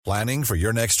Planning for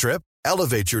your next trip?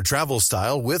 Elevate your travel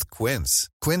style with Quince.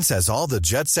 Quince has all the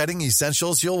jet-setting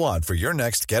essentials you'll want for your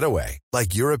next getaway,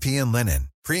 like European linen,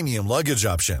 premium luggage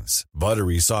options,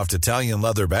 buttery soft Italian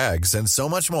leather bags, and so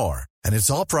much more. And it's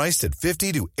all priced at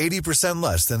 50 to 80%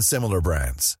 less than similar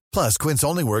brands. Plus, Quince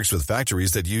only works with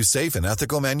factories that use safe and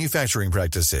ethical manufacturing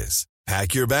practices.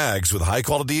 Pack your bags with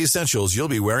high-quality essentials you'll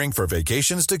be wearing for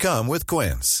vacations to come with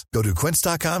Quince. Go to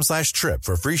quince.com/trip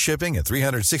for free shipping and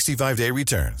 365-day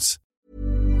returns.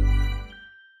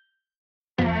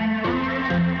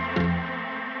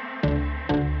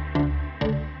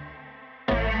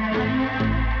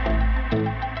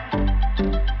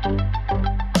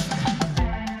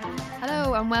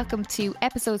 Hello and welcome to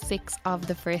episode 6 of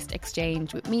The First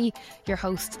Exchange with me, your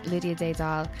host, Lydia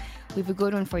Daydal. We've a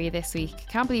good one for you this week.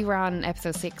 Can't believe we're on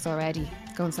episode 6 already.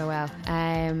 It's going so well.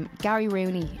 Gary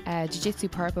Rooney, Jiu-Jitsu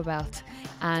purple belt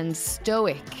and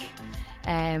stoic.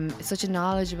 Such a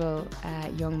knowledgeable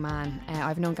young man.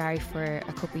 I've known Gary for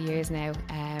a couple of years now.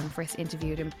 First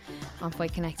interviewed him on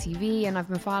Fight Connect TV, and I've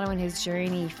been following his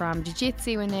journey from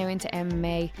Jiu-Jitsu and now into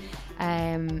MMA.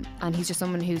 And he's just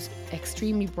someone who's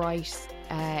extremely bright,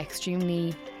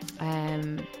 extremely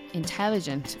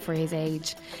intelligent for his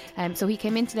age. So he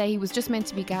came in today. He was just meant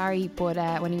to be Gary, but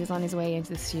when he was on his way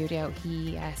into the studio,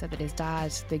 he said that his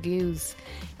dad, the Goose,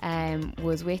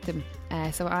 was with him.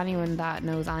 So anyone that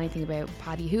knows anything about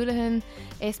Paddy Houlihan,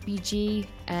 SBG,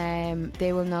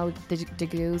 they will know the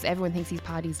Goose. Everyone thinks he's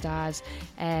Paddy's dad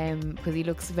because he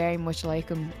looks very much like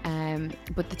him.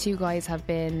 But the two guys have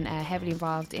been heavily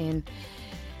involved in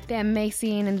the MMA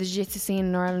scene and the jiu-jitsu scene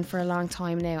in Ireland for a long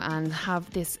time now, and have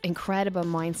this incredible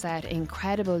mindset,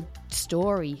 incredible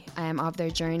story of their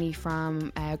journey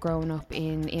from growing up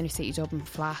in inner city Dublin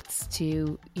flats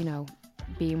to, you know,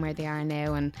 being where they are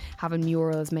now and having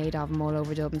murals made of them all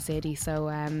over Dublin City. So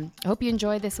I hope you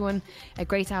enjoyed this one.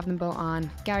 Great to have them both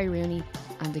on, Gary Rooney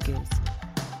and the Goose.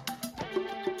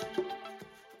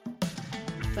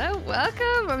 So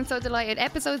welcome, I'm so delighted.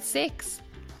 Episode 6.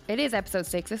 It is episode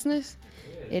 6, isn't it?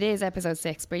 It is episode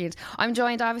 6. Brilliant. I'm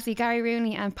joined, obviously, Gary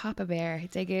Rooney and Papa Bear.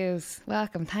 The Goose.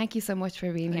 Welcome. Thank you so much for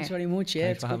being Thanks here. very much. Yeah,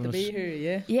 Thanks it's good to be here.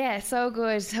 Yeah. Yeah, so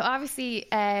good. So obviously,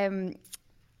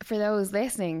 for those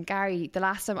listening, Gary, the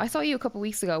last time I saw you a couple of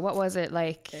weeks ago, what was it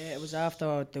like? It was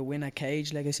after the win at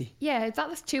Cage Legacy. Yeah, that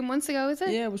was 2 months ago, is it?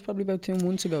 Yeah, it was probably about 2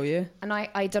 months ago. Yeah. And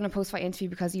I done a post-fight interview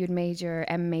because you had made your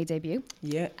MMA debut.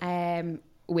 Yeah.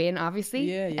 Win,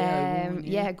 obviously. Yeah, I won,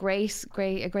 yeah. A great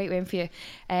win for you.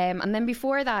 And then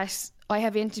before that, I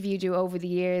have interviewed you over the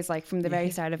years, like from the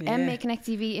very start of MMA Connect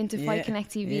TV into Fight Connect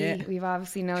TV. Yeah. We've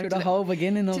obviously known to the whole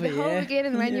beginning of it. To the whole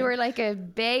beginning when you were like a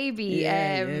baby.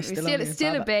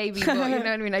 Still a baby, but you know what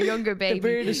I mean, a younger baby. The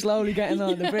beard is slowly getting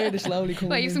on. The beard is slowly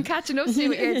coming. Well, you've some catching up to do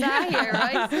with your dad here,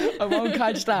 right? I won't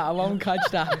catch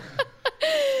that.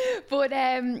 But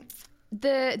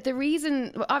the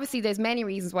reason, well, obviously there's many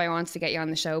reasons why I wanted to get you on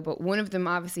the show, but one of them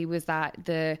obviously was that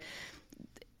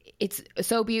it's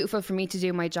so beautiful for me to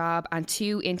do my job and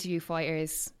to interview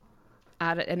fighters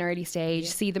at an early stage,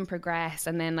 see them progress,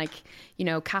 and then, like, you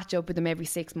know, catch up with them every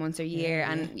 6 months or year.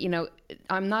 And, you know,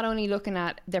 I'm not only looking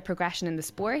at their progression in the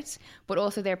sport, but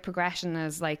also their progression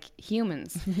as, like,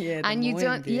 humans. And you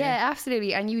done,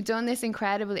 absolutely. And you've done this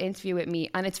incredible interview with me,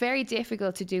 and it's very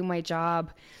difficult to do my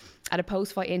job at a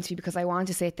post-fight interview because I want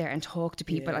to sit there and talk to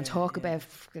people and talk about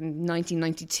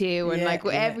 1992 and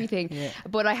everything.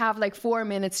 But I have like 4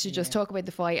 minutes to just talk about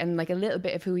the fight and like a little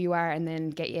bit of who you are and then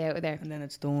get you out of there. And then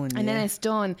it's done. Then it's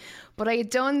done. But I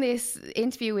had done this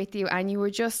interview with you and you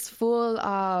were just full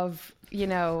of, you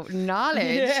know,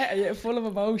 knowledge. Yeah, full of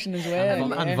emotion as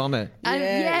well. And vomit.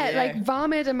 And like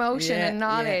vomit, emotion and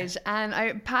knowledge.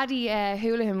 And Paddy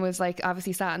Houlihan was like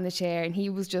obviously sat in the chair and he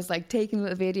was just like taking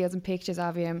little videos and pictures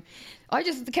of him. I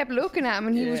just kept looking at him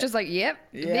and he was just like, this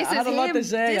is him. I had a lot to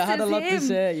say.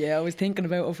 This I was thinking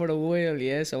about it for a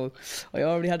while, so I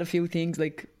already had a few things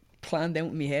like planned out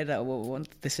in my head that I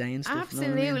wanted to say and stuff.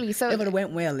 Absolutely. You know what I mean? So if it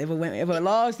went well, if I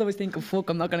lost, I was thinking, fuck,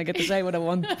 I'm not going to get to say what I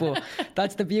want. But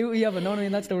that's the beauty of it, you know what I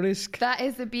mean? That's the risk. That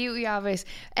is the beauty of it.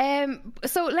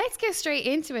 So let's get straight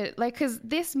into it. Like, because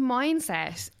this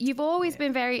mindset, you've always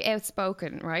been very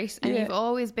outspoken, right? And you've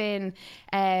always been,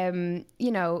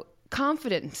 you know,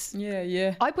 confidence.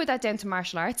 I put that down to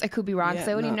martial arts. I could be wrong because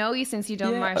I only know you since you've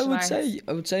done martial arts.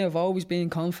 I would say I've always been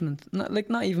confident. Not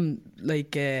even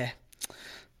like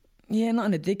not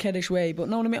in a dickheadish way, but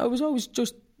know what I mean? I was always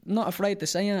just not afraid to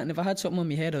say it, and if I had something on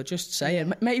my head, I'd just say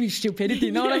it. Maybe stupidity,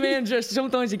 you know what I mean? Just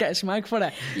sometimes you get a smack for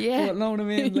that. But know what I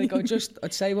mean? Like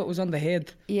I'd say what was on the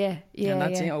head. And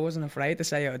that's it. I wasn't afraid to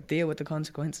say it. I'd deal with the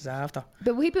consequences after.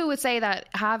 But people would say that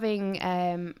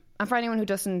having And for anyone who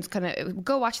doesn't, kind of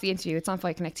go watch the interview. It's on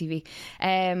Fight Connect TV.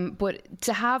 But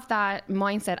to have that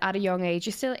mindset at a young age,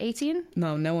 you're still 18?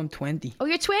 No, now I'm 20. Oh,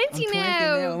 you're 20 I'm 20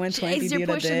 now. I went 20 Jeez, the you're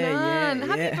other pushing day. on. Yeah,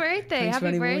 Happy yeah. birthday. Thanks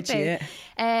Happy very birthday. much,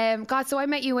 yeah. God, so I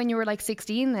met you when you were like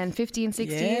 16 then, 15,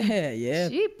 16? Yeah.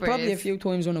 Jeepers. Probably a few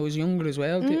times when I was younger as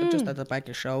well, just at the back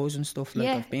of shows and stuff. Like,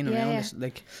 Yeah, I've been yeah, around yeah. this,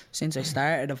 like, since I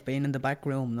started, I've been in the back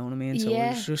room, you know what I mean? So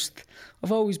Yeah. it's just,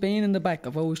 I've always been in the back.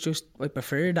 I've always I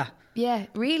prefer that. Yeah,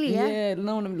 really, yeah. Yeah, you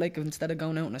know, like, instead of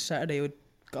going out on a Saturday, I would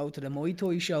go to the Muay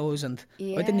Thai shows, and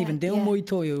I didn't even do Yeah. Muay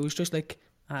Thai. It was just like,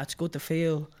 it's good to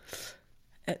feel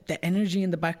the energy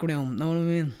in the back room, you know what I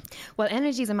mean? Well,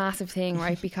 energy is a massive thing,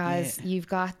 right? Because you've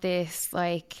got this,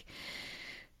 like,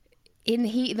 in the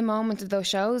heat of the moment of those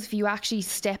shows, if you actually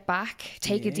step back,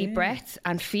 take a deep breath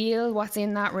and feel what's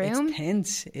in that room. It's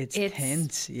tense. It's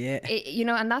tense, yeah. You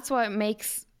know, and that's what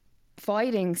makes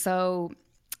fighting so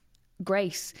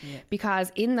great.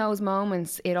 Because in those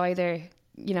moments, it either,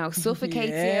 you know,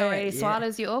 suffocates you or it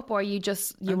swallows you up, or you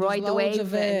ride the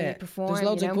wave and you perform. There's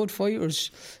loads of good fighters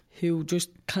who just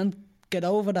can't get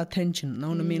over that tension, you know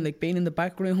what I mean? Like, being in the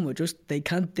back room, they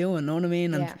can't do it, you know what I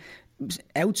mean? And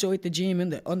outside the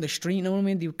gym, on the street, you know what I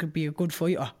mean? You could be a good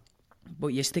fighter, but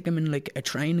you stick him in like a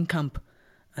training camp,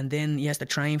 and then he has to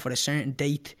train for a certain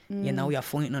date. You know, you're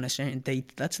fighting on a certain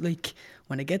date. That's like,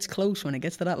 when it gets close, when it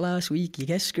gets to that last week, you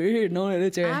get screwed. No,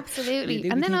 Absolutely.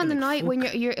 And then on the night when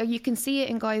you can see it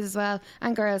in guys as well,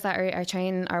 and girls that are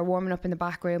training, are warming up in the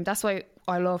back room. That's why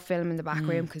I love filming the back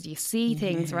room, because you see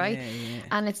things, right?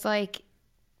 And it's like,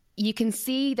 you can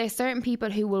see there's certain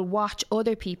people who will watch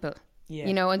other people.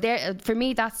 You know, and for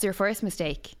me, that's your first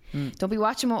mistake. Don't be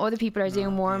watching what other people are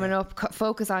doing, warming up.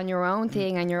 Focus on your own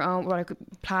thing and your own,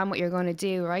 plan what you're going to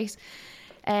do, right?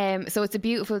 So it's a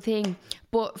beautiful thing.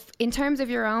 But in terms of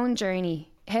your own journey,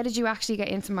 how did you actually get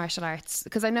into martial arts?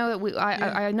 Because I know that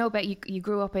I know about you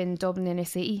grew up in Dublin inner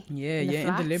city. In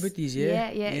the Liberties,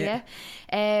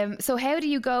 So how do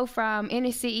you go from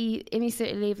inner city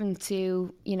living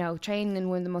to, you know, training in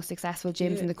one of the most successful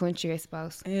gyms in the country, I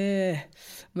suppose?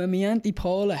 Well, my auntie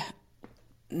Paula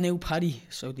knew Paddy,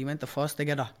 so they went to Foss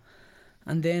together.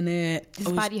 And then This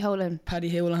is Paddy Holohan.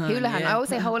 Paddy Holohan. Houlihan. I always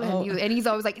say Holohan, and he's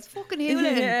always like, it's fucking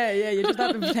Houlihan. Yeah. You just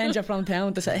have to pretend you're from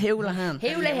town to say Houlihan.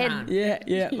 Houlihan.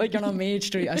 Yeah. Like you're on Main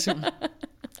Street or something.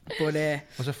 But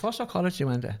was it Foss or college you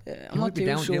went there? I'm not too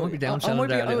sure. You might be downselling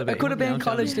there a little bit. It could have been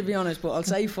college, to be honest, but I'll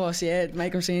say Foss,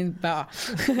 make him seem better.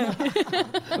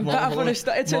 Better for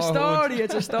it's a story.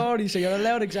 It's a story, so you're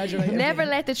allowed to exaggerate. Never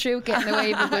let the truth get in the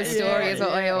way of a good story, is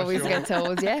what I always get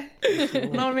told, You know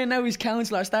what I mean? Now he's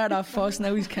counsellor. Started off Foss,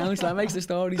 now he's counsellor. It makes the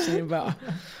story seem better.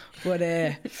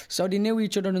 But so they knew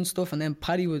each other and stuff, and then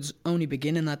Paddy was only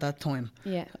beginning at that time.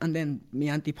 Yeah. And then my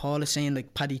auntie Paula saying,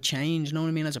 like, Paddy changed, you know what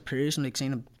I mean, as a person, like,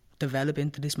 saying him develop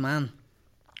into this man.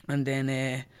 And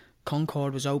then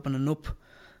Concord was opening up,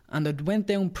 and I went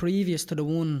down previous to the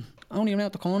one only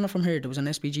around the corner from here. There was an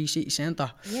SBG City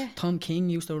Centre. Yeah. Tom King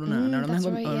used to run it, and I remember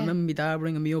my dad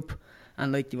bringing me up.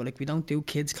 And like, they were like, we don't do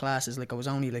kids classes. Like, I was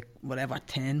only like, whatever,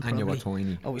 10 probably. And you were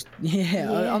tiny. I was,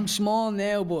 I'm small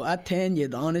now, but at 10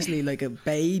 you'd honestly like a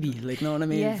baby. Like, know what I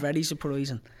mean? Yeah. Very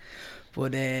surprising.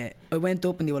 But I went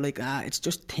up and they were like, it's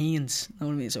just teens. Know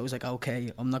what I mean? So I was like,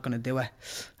 okay, I'm not going to do it.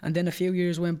 And then a few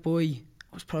years went by. I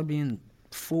was probably in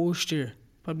first year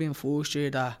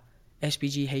that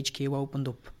SBG HQ opened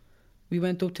up. We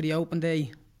went up to the open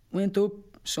day, went up,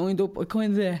 signed up. I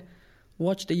kind of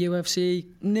watched the UFC,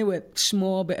 knew a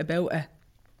small bit about it.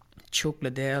 Chuck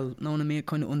Liddell, know what I mean?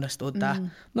 Kind of understood that.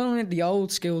 Not only the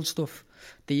old school stuff,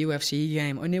 the UFC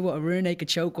game. I knew what a rear naked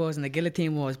choke was and a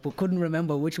guillotine was, but couldn't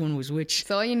remember which one was which.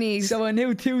 So all you need. So I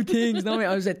knew two things.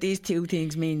 I was like, these two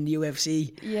things mean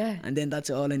UFC. Yeah. And then that's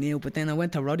all I knew. But then I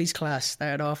went to Roddy's class,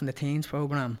 started off in the teens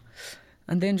program,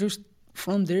 and then just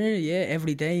from there,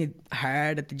 every day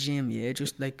hard at the gym.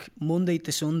 Just like Monday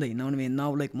to Sunday. You know what I mean?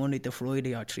 Not like Monday to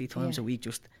Friday or 3 times a week.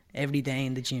 Just every day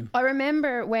in the gym. I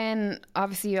remember when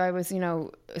obviously I was,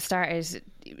 started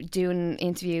doing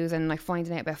interviews and like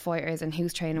finding out about fighters and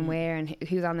who's training where and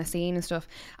who's on the scene and stuff.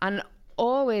 And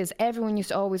everyone used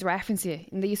to always reference you.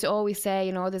 And they used to always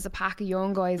say, there's a pack of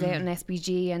young guys out in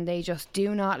SBG and they just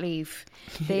do not leave.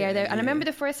 They are there. And I remember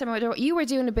the first time you were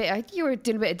doing a bit of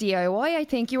DIY, I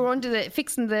think. You were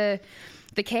fixing the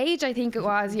cage, I think it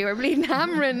was. You were bleeding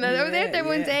hammering. And I was out there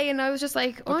one day and I was just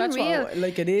like, unreal.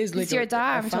 Like it is. It's your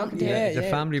dad I'm talking to. The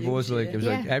family buzz, like, it was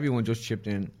like everyone just chipped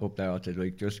in up there to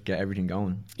like just get everything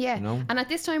going. Yeah. And at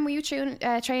this time, were you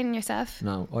training yourself?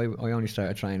 No, I only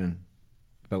started training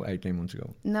about 18 months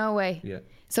ago. No way. Yeah.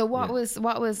 So what was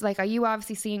like? Are you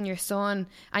obviously seeing your son,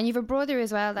 and you've a brother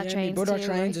as well that trains? My brother too,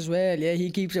 trains right? as well. Yeah, he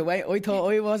keeps it. I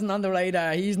thought I wasn't on the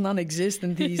radar. He's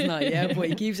non-existent. He's not. Yeah, but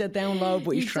he keeps it down low.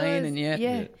 But he's training.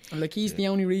 Yeah. And like he's the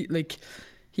only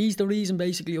he's the reason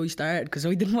basically I started, because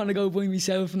I didn't want to go by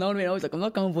myself. You know what I mean? I was like, I'm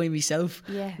not going by myself.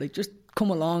 Yeah. Like, just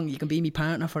come along. You can be my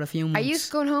partner for a few months. Are you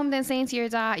going home then saying to your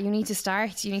dad, you need to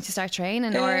start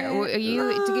training, or are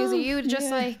you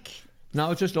just like? No,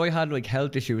 it's just I had like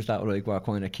health issues that were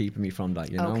kind of keeping me from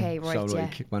that, you know. Okay, right, so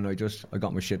like when I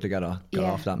got my shit together, got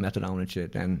off that methadone and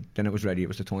shit, then it was ready. It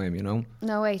was the time, you know.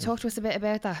 No way. Talk to us a bit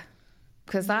about that,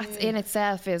 because that in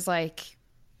itself is like,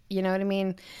 you know what I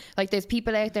mean. Like there's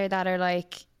people out there that are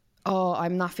like, oh,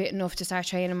 I'm not fit enough to start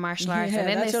training martial arts. And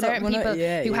then there's certain people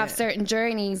who have certain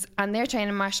journeys and they're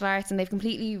training martial arts and they've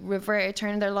completely reverted,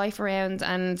 turning their life around,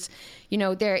 and you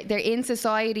know they're in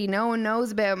society, no one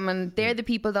knows about them, and they're the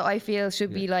people that I feel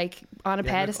should be like on a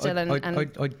pedestal.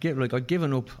 I'd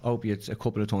given up opiates a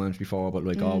couple of times before, but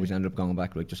like I always ended up going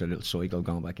back, like just a little cycle,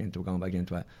 going back into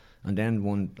it. And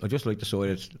then I just like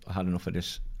decided I had enough of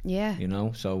this. Yeah. You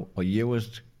know, so I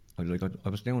used. I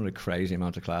was doing like crazy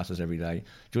amounts of classes every day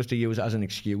just to use it as an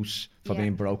excuse for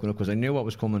being broken up, because I knew what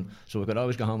was coming, so I could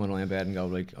always go home and lie in bed and go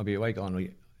like, I'll be awake on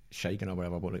like shaking or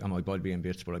whatever, but like, my body be in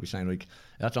bits, but I'd be saying like,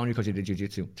 that's only because you did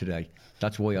jiu-jitsu today,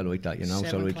 that's why I like that, you know.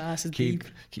 7 classes keep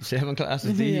 7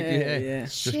 classes deep.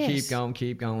 Just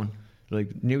keep going.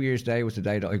 Like New Year's Day was the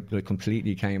day that I like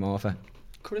completely came off it.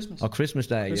 Christmas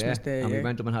Day, and we yeah.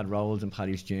 went up and had rolls in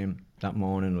Paddy's gym that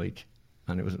morning, like,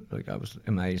 and it was like, that was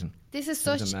amazing. This is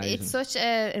it's such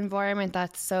an environment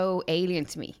that's so alien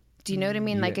to me. Do you know what I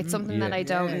mean? Like it's something that I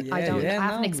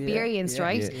haven't experienced,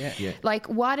 right? Like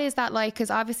what is that like?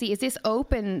 Because obviously, is this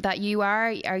open that you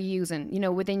are using? You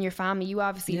know, within your family, you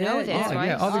obviously know this, right?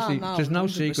 Yeah, obviously, there's no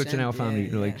secrets in our family.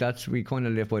 Like that's, we kind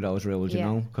of live by those rules, you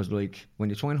know. Because like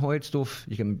when you try and hide stuff,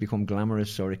 you can become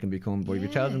glamorous, or it can become. But if you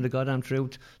tell them the goddamn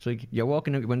truth, so like you're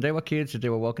walking. When they were kids, they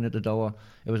were walking at the door.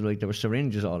 It was like there were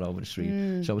syringes all over the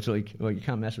street. So it's like, well, you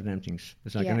can't mess with them things.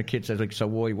 It's like, and the kid says like, so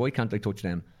why can't I touch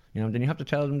them? You know, then you have to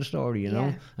tell them the story, you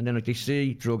know. And then like they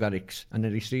see drug addicts, and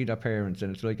then they see their parents,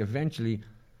 and it's like eventually,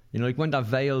 you know, like when that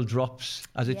veil drops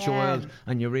as a child,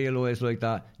 and you realise like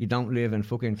that you don't live in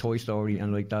fucking Toy Story,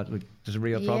 and like that, like there's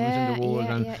real problems in the world,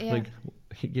 and like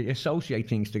you associate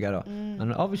things together,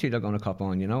 and obviously they're going to cop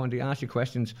on, you know. And they ask you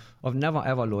questions. I've never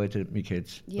ever lied to my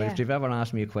kids, but if they've ever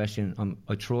asked me a question,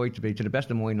 I try to be, to the best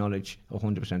of my knowledge,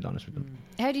 100% honest with them.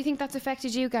 How do you think that's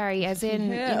affected you, Gary? As in,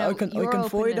 you know, I can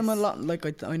find them a lot.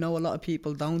 Like I know a lot of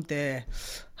people don't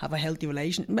have a healthy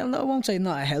relationship. Well, no, I won't say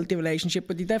not a healthy relationship,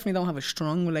 but they definitely don't have a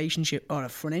strong relationship or a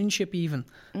friendship, even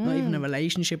not even a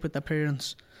relationship with their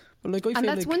parents. But like, and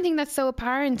that's one thing that's so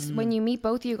apparent when you meet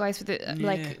both of you guys. For the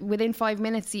like within 5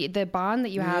 minutes, the bond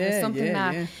that you have is something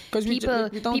that because we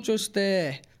don't just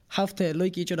have to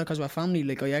like each other because we're family.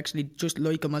 Like I actually just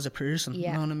like him as a person.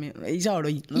 You know what I mean? He's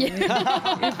alright. He's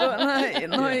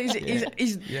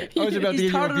I was about to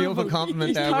give you a beautiful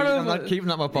compliment there. I'm not keeping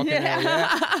that in my pocket.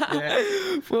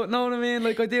 But know what I mean?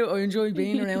 Like I enjoy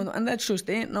being around, and that's just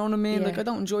it. Know what I mean? Like I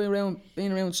don't enjoy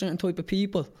being around certain type of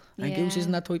people. And Goose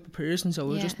isn't that type of person,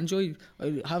 so I just enjoy.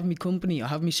 I have me company, I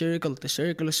have me circle. The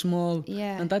circle is small,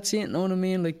 and that's it. Know what I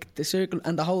mean? Like the circle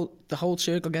and the whole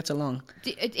circle gets along.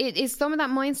 It is some of that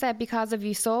mindset because of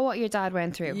you saw what your dad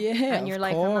went through, and you're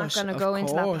like, I'm not going to go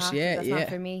into that path. That's not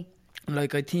for me.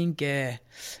 Like I think if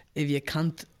you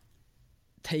can't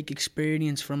take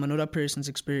experience from another person's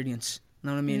experience,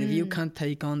 know what I mean? If you can't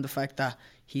take on the fact that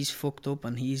he's fucked up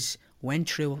and he's went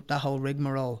through that whole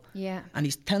rigmarole, and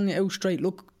he's telling you out straight,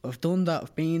 look, I've done that,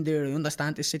 I've been there, I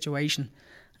understand this situation.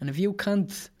 And if you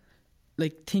can't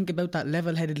like think about that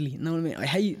level-headedly, you know what I mean? I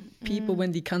hate people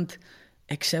when they can't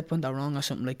accept when they're wrong or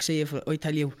something. Like say if I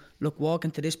tell you, look, walking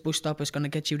to this bus stop is going to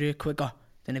get you there quicker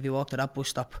than if you walk to that bus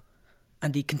stop,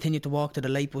 and they continue to walk to the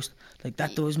late bus, like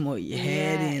that does my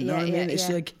head in, you know what I mean? It's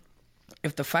like,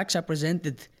 if the facts are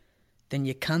presented, then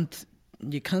you can't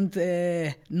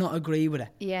not agree with it.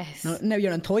 Yes. Now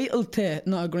you're entitled to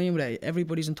not agreeing with it.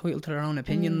 Everybody's entitled to their own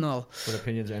opinion and all. But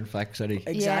opinions aren't facts, are they?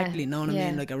 Exactly. Know what I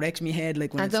mean? Like it wrecks me head.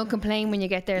 Like when and don't complain when you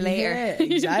get there later. Yeah,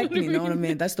 exactly. Know what I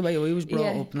mean? That's the way I was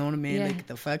brought up. Know what I mean? Like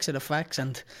the facts are the facts,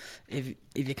 and if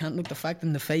you can't look the fact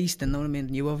in the face, then know what I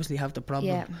mean, you obviously have the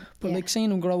problem. But like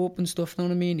seeing him grow up and stuff, know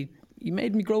what I mean? He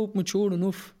made me grow up mature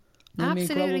enough. know what I mean?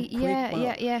 Grow up Absolutely,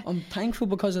 quick. yeah. I'm thankful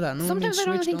because of that. Know Sometimes what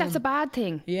I I mean? don't think Switched that's a on. bad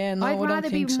thing. Yeah, no, I I'd don't rather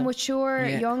be think so. mature,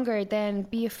 Yeah. younger than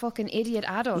be a fucking idiot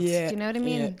adult. Yeah, Do you know what I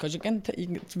mean? because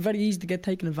it's very easy to get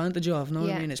taken advantage of. Know what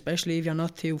Yeah. I mean? Especially if you're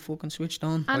not too fucking switched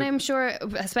on. And I'm sure,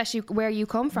 especially where you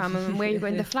come from and where you go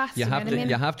in the flats. You know have what I mean?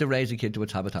 you have to raise a kid to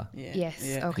its habitat. Yeah. Yes.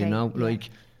 Yeah. Okay. You know, yeah. like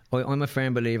I'm a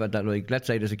firm believer that, like, let's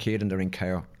say there's a kid and they're in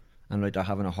care and like they're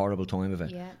having a horrible time of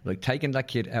it. Yeah. Like taking that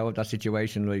kid out of that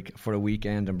situation, like for a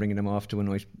weekend and bringing them off to a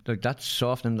nice, like that's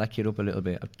softening that kid up a little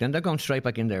bit. Then they're going straight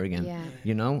back in there again. Yeah.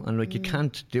 You know, and like you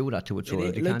can't do that to a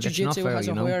child. You Like can't. It's not jiu-jitsu fair. has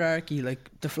You a know. hierarchy, like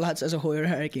the flats has a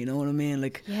hierarchy, you know what I mean?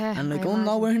 Like, Yeah, and like I I'm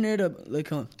nowhere imagine. near the like.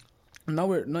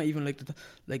 Nowhere, not even like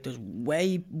like there's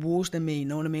way worse than me. You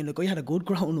know what I mean? Like I had a good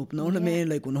growing up. Know what I mean?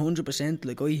 Like 100%.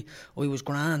 Like I was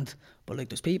grand, but like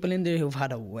there's people in there who've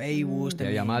had a way worse than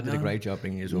Yeah, me. your mad you did a know? great job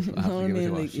bringing you up. I have Know what to I give it mean?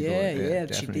 to her. Like, She yeah, she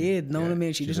definitely. did. Know what I Yeah,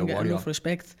 mean? She she's a doesn't get warrior. enough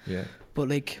respect. Yeah. But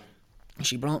like,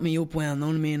 she brought me up well, know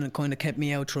what I mean, and kind of kept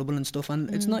me out of trouble and stuff.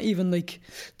 And it's not even like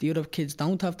the other kids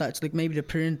don't have that. It's like maybe the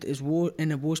parent is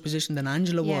in a worse position than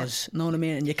Angela Yeah. was, know what I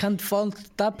mean? And you can't fault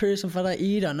that person for that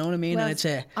either, know what I mean? Well,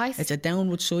 and I it's a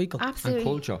downward cycle. Absolutely. And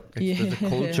culture. Yeah. There's a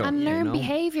culture. And you learn know?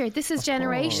 behaviour. This is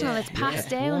generational. It's passed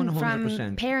down from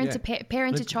 100%. parent Yeah. to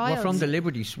parent to Like, child. We're from the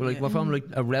Liberties. We're from like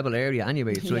a rebel area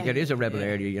anyway. So like Yeah. it is a rebel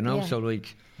area, you know. Yeah. So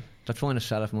like they're trying to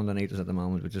sell it from underneath us at the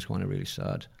moment, which is kind of really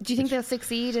sad. Do you think they'll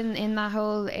succeed in that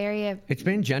whole area? It's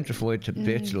been gentrified to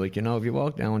bits. Like, you know, if you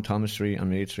walk down Thomas Street and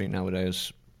Mead Street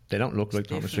nowadays, they don't look like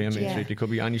Thomas Street and Mead Yeah. Street. They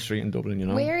could be any street in Dublin, you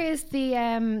know. Where is the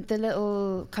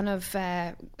little kind of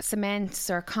cement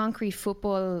or concrete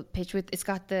football pitch with? It's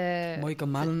got the Michael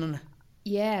Mallon on it.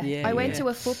 yeah. Yeah, I went yeah. to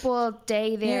a football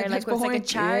day there, Yeah, like that's it was like a behind-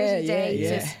 charity yeah, day.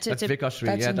 yeah. That's Vicar Street.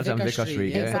 That's Yeah, in that's on Vicar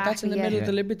Street. yeah. Yeah. But that's in the Exactly, middle yeah. of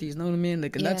the Liberties, know what I mean?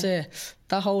 Like, and Yeah. that's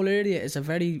that whole area is a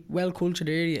very well cultured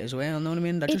area as well, know what I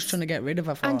mean? They're It's- just trying to get rid of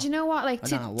it for. And do you know what? Like, I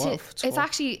don't know what it's for.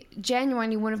 actually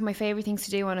genuinely one of my favourite things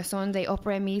to do on a Sunday. Up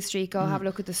around Meath Street, go have a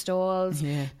look at the stalls.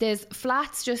 Yeah. There's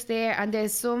flats just there, and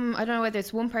there's some. I don't know whether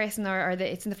it's one person or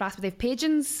it's in the flats, but they've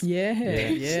pigeons. Yeah.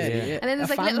 And then there's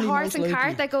A like a little family, horse most and cart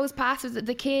likely. that goes past with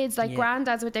the kids, like Yeah.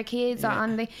 granddads with their kids,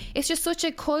 and it's just such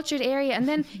a cultured area. And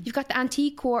then you've got the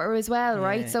antique quarter as well,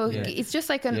 right? So Yeah. it's just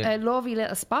like Yeah. a lovely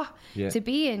little spot Yeah. to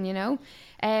be in, you know.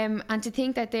 And to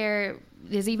think that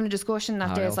there's even a discussion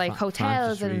that there's like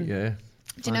hotels Francis and Street, yeah. do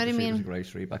you know what I Francis Street mean? was a great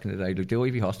street back in the day. Like, the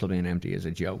Ivy Hostel being empty is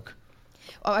a joke.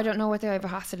 Oh, I don't know what the Ivy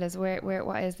Hostel is. Where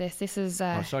what is this? This is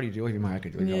Oh, sorry, the Ivy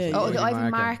Market. Yeah, oh, the Ivy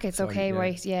Market's Sorry, okay,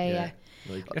 right? Yeah.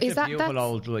 Like, Is it's that- a beautiful that's-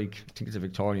 old, like, I think it's a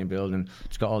Victorian building.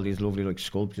 It's got all these lovely, like,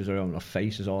 sculptures around, or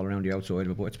faces all around the outside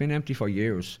of it. But it's been empty for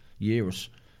years.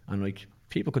 And, like,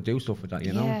 people could do stuff with that,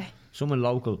 you know? Yeah. Someone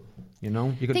local, you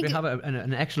know? You could Think- have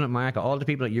an excellent market. All the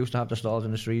people that used to have their stalls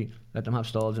in the street, let them have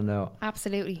stalls in there.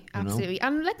 Absolutely, know? absolutely,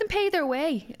 and let them pay their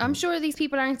way. I'm sure these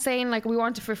people aren't saying like we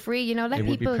want it for free. You know, let It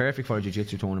would be people. perfect for a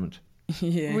jiu-jitsu tournament.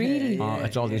 Yeah. Really?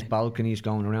 It's all these balconies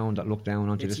going around that look down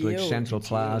onto It's this like huge, central it's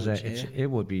plaza. huge, It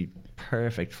would be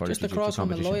perfect for Just a jiu-jitsu across from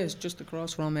competition. Elias, just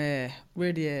across from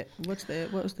what was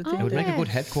the Oh, thing? It would make yeah. a good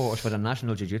headquarters for the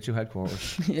National Jiu-Jitsu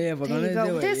headquarters. Yeah, we're There gonna you go.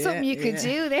 do it. There's yeah, something you could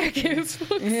do there, Goose.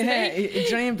 Yeah,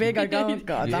 dream big or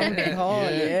God damn big hall.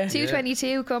 Yeah.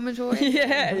 222 coming towards.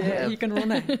 Yeah, you can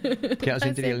run it. Get us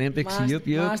into the Olympics. Yup.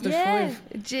 Masters Yeah,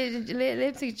 5.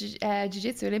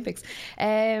 Jiu-Jitsu Olympics.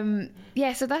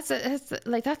 Yeah, so that's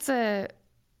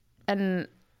an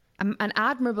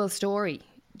admirable story.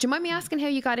 Do you mind me asking how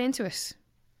you got into it?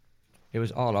 It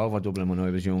was all over Dublin when I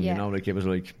was young. Yeah. You know, like it was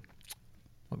like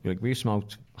we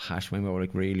smoked hash when we were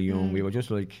like really young. We were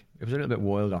just like, it was a little bit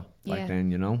wilder back Yeah.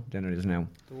 then, you know, than it is now.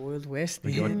 The Wild West.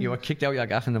 Like, you were kicked out your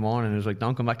gaff in the morning. It was like,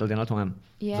 don't come back till dinner time.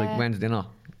 It's Yeah. like, when's dinner?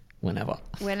 Whenever.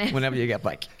 Whenever. Whenever you get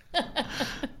back.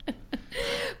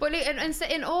 But and so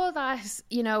in all that,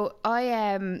 you know,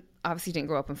 I obviously didn't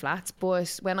grow up in flats,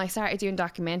 but when I started doing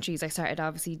documentaries, I started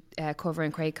obviously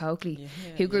covering Craig Coakley,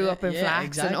 who grew up in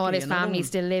flats, and all exactly, his another family one.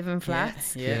 still live in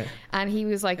flats. Yeah. And he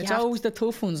was like, It's you have always the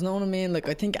tough ones, know what I mean? Like,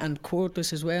 I think, and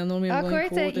Curtis as well, know what I mean? Oh, Ryan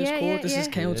Curtis, yeah, Curtis is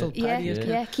yeah. council, Yeah, Paddy is yeah.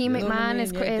 council. Keane Know what I McMahon mean?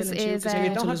 is- Yeah, is- Dylan is, Chukes uh, council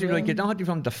You don't have as to well. like, you don't have to be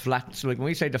from the flats. Like when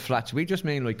we say the flats, we just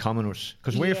mean like commoners,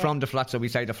 because we're Yeah. from the flats, so we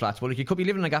say the flats. But like you could be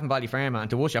living in a Gaffin Valley Farm, and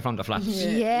to us you're from the flats.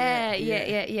 yeah.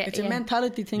 It's a yeah.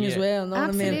 mentality thing as Yeah. well, know what I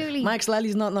Absolutely. mean? Max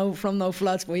Lally's not from no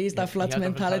flats, but he's that flats he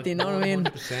has that mentality, know what I mean?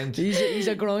 100%. He's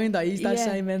a grinder, he's that Yeah.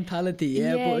 same mentality,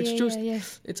 yeah. Yeah, But it's yeah, just, yeah.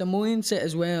 it's a mindset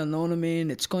as well, know what I mean?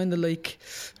 It's kind of like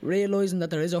realising that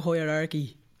there is a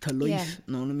hierarchy to life, Yeah.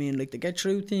 know what I mean? Like, to get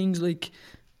through things, like,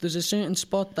 there's a certain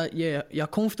spot that you're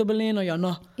comfortable in or you're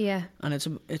not. Yeah. And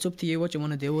it's up to you what you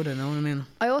want to do with it, know what I mean?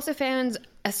 I also found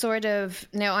a sort of,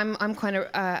 now I'm kind of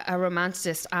a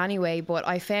romanticist anyway, but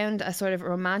I found a sort of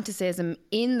romanticism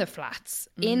in the flats,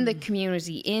 in the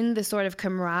community, in the sort of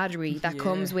camaraderie that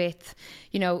comes with,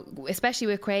 you know, especially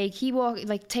with Craig. He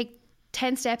take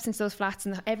 10 steps into those flats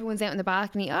and everyone's out in the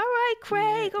balcony. All right,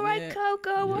 Craig. All right,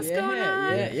 Coco. What's going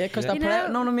on? Yeah. Because know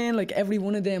what I mean? Like, every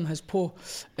one of them has put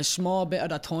a small bit of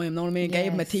that time. Know what I mean?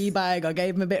 Gave him a tea bag or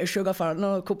gave him a bit of sugar for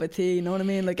a cup of tea. Know what I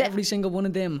mean? Like, every single one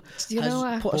of them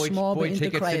has put a small bit into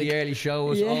Craig. Tickets to the early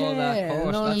shows, all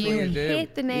that. You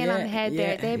hit the nail on the head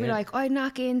there. They'd be like, I'd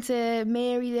knock into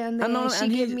Mary down there. She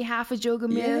gave me half a jug of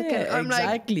milk. And I'm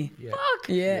like, fuck.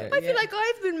 I feel like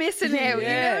I've been missing out. You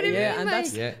know what I mean?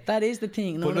 And that is the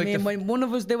thing. You know what I mean? When one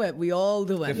of us do it, we all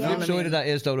do it. The flip side of that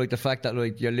is, though, like the fact that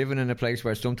like you're living in a place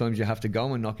where sometimes you have to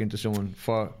go and knock into someone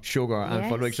for sugar and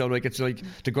for like, so like it's like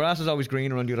the grass is always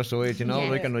greener on the other side, you know,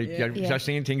 like, and like you're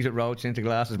seeing things that roads into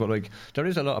glasses, but like there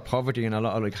is a lot of poverty and a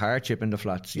lot of like hardship in the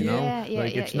flats, you know,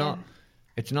 like it's not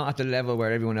at the level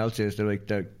where everyone else is. They're like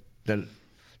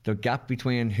the gap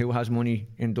between who has money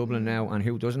in Dublin now and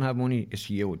who doesn't have money is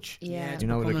huge. You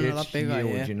know, like it's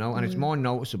huge, you know, and it's more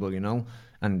noticeable, you know.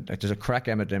 And there's a crack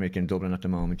epidemic in Dublin at the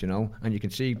moment, you know, and you can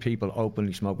see people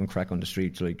openly smoking crack on the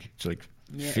streets, like it's like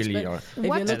Philly or. If you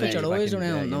look at your eyes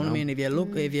around, know what I mean? If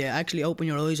you actually open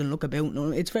your eyes and look about,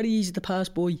 it's very easy to pass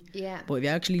by. Yeah. But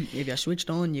if you're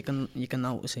switched on, you can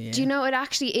notice it. Yeah. Do you know it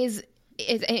actually is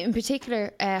in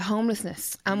particular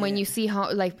homelessness, and when you see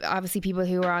like obviously people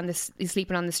who are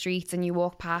sleeping on the streets, and you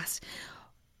walk past,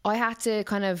 I had to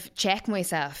kind of check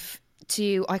myself.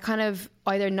 I kind of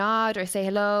either nod or say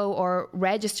hello or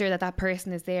register that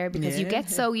person is there, because you get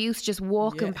so used to just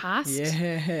walking past. Do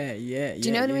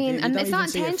you know what I mean? And it's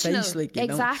not intentional.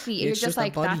 Exactly. You're just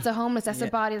like, that's a homeless, that's a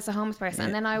body, that's a homeless person.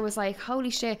 And then I was like,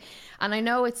 holy shit. And I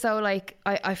know it's so like,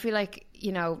 I feel like,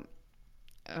 you know,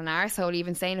 an arsehole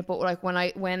even saying it, but like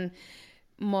when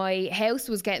my house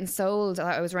was getting sold,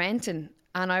 I was renting,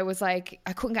 and I was like,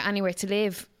 I couldn't get anywhere to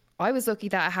live. I was lucky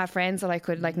that I had friends that I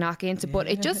could like knock into, but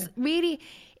it just really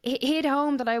hit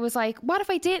home that I was like, what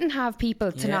if I didn't have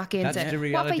people to knock into? That's the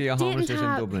reality of homelessness in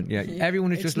Dublin.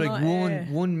 Everyone is just like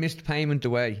one missed payment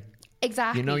away.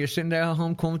 Exactly. You know, you're sitting there at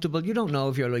home comfortable. You don't know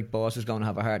if your like boss is going to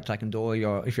have a heart attack and die,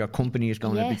 or if your company is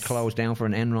going to be closed down for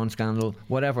an Enron scandal,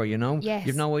 whatever, you know.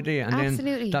 You've no idea. And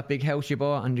then that big house you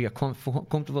bought and your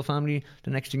comfortable family,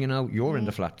 the next thing you know, you're in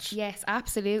the flats. Yes,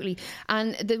 absolutely.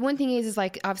 And the one thing is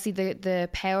like obviously the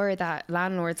power that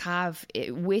landlords have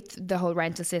with the whole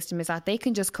rental system is that they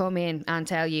can just come in and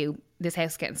tell you, this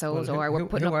house is getting sold, or we're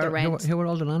putting up the rent. Who are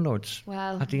all the landlords?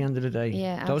 Well, at the end of the day,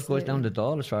 those guys down the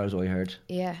Dáil, as far as I heard.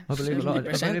 Yeah, I believe a lot of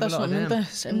them.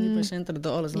 70% of the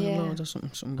Dáil landlords or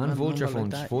something. And vulture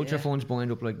funds. Vulture funds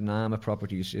buying up like NAMA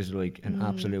properties is like an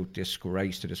absolute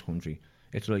disgrace to this country.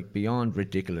 It's like beyond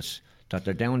ridiculous that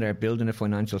they're down there building a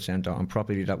financial centre on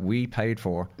property that we paid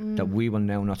for, that we will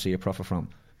now not see a profit from.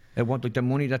 The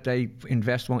money that they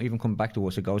invest won't even come back to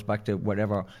us. It goes back to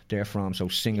wherever they're from. So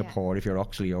Singapore, if you're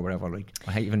Oxley or whatever. Like,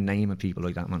 I hate even naming people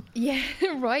like that, man. Yeah,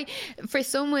 right. For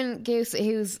someone, Goose,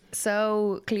 who's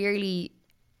so clearly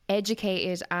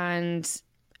educated and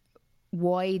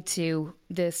wide to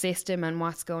the system and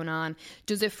what's going on,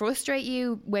 does it frustrate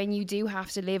you when you do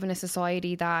have to live in a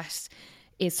society that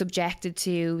is subjected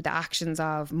to the actions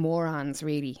of morons,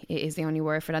 really, is the only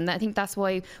word for it? And I think that's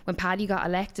why when Paddy got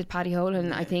elected, Paddy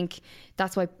Holan, I think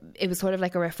that's why it was sort of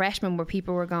like a refreshment where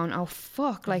people were going, oh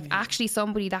fuck, like actually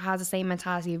somebody that has the same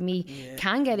mentality of me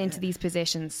can get into these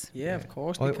positions. Yeah, of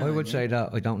course I would say that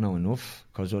I don't know enough,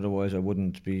 because otherwise I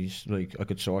wouldn't be like, I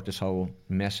could sort this whole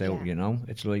mess out, you know.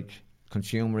 It's like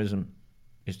consumerism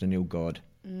is the new god,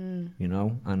 you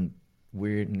know, and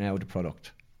we're now the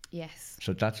product. Yes.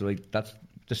 So that's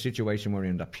the situation we're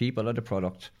in, that people are the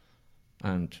product,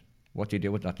 and what do you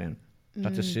do with that then?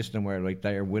 That's a system where like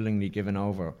they are willingly giving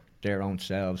over their own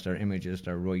selves, their images,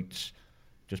 their rights,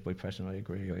 just by pressing I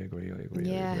agree.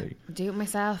 Yeah, do it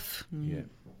myself.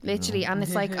 Literally, and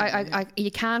it's like I you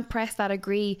can't press that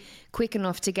agree quick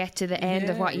enough to get to the end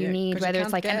of what you need, whether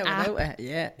it's like an app,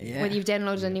 whether you've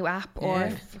downloaded a new app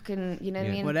or fucking, you know what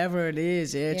I mean, whatever it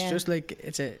is. It's just like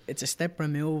it's a step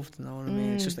removed. You know what I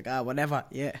mean? It's just like whatever.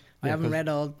 I haven't read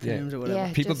all the things or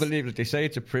whatever. People believe that they say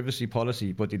it's a privacy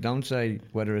policy, but they don't say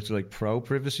whether it's like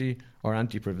pro-privacy or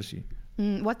anti-privacy.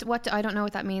 What I don't know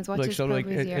what that means. What is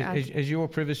privacy? Is your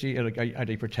privacy, like, are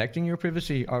they protecting your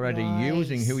privacy, or are they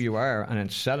using who you are and then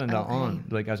selling that on,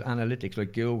 like as analytics,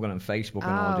 like Google and Facebook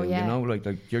and all that? You know, like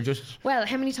you're just. Well,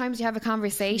 how many times do you have a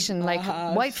conversation like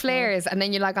white flares, and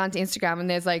then you log on to Instagram and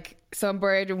there's like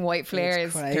sunbird and white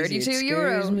flares,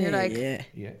 €32. And you're like,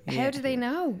 how do they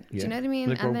know? Do you know what I mean?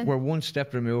 Like we're one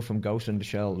step removed from Ghost in the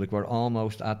Shell. Like we're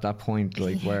almost at that point,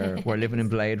 like where we're living in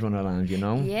Blade Runner land, you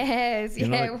know? Yes, you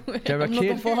know, like, there are I'm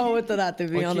looking forward to that, to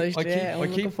be honest. I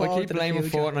keep blaming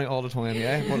Fortnite all the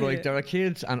time, but like there are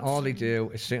kids and all they do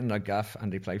is sit in their gaff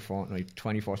and they play Fortnite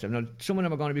 24/7. Now, some of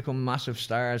them are going to become massive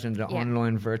stars in the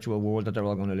online virtual world that they're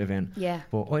all going to live in. Yeah.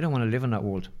 But I don't want to live in that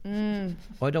world.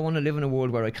 I don't want to live in a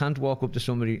world where I can't walk up to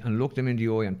somebody and look them in the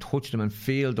eye and touch them and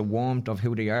feel the warmth of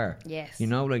who they are. Yes. You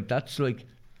know,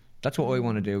 that's what I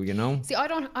want to do, you know? See,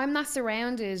 I'm not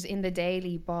surrounded in the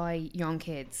daily by young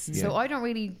kids. So I don't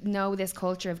really know this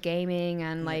culture of gaming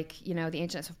and like, you know, the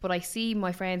internet stuff. But I see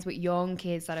my friends with young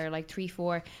kids that are like 3,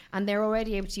 4 and they're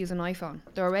already able to use an iPhone.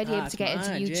 They're already able to get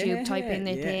into YouTube, type in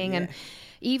their thing and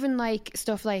even like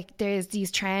stuff like there's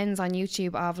these trends on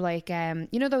YouTube of like,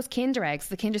 you know, those Kinder eggs,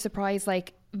 the Kinder Surprise,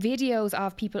 like videos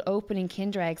of people opening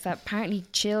Kinder eggs that apparently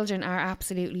children are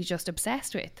absolutely just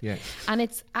obsessed with. Yeah. And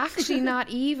it's actually not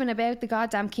even about the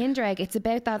goddamn Kinder egg. It's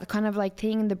about that kind of like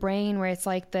thing in the brain where it's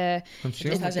like the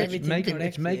consumers.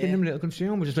 It's making them little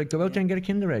consumers. It's like go out there and get a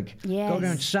Kinder egg. Yes. Go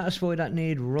there and satisfy that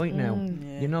need right now.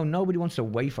 You know, nobody wants to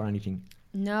wait for anything.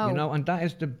 No. You know, and that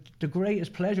is the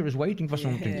greatest pleasure is waiting for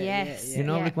something. Yes. You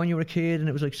know, like when you were a kid and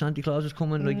it was like Santa Claus is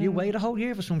coming, like you wait a whole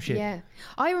year for some shit. Yeah.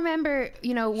 I remember,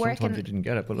 you know, working. Sometimes you didn't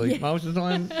get it, but like most of the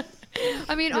time.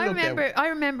 I mean, I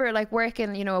remember like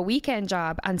working, you know, a weekend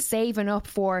job and saving up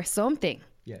for something.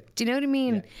 Yeah. Do you know what I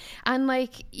mean? Yeah. And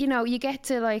like, you know, you get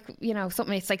to like, you know,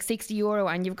 something it's like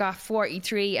 €60 and you've got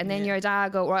 43 and then your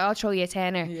dad go, right, I'll throw you a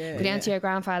tenner. Go down to your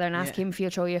grandfather and ask him if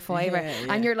he'll throw you a fiver.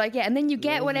 And you're like, and then you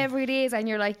get whatever it is and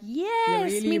you're like,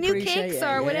 yes, really me new kicks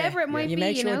or whatever it might be. You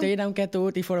make sure know? they don't get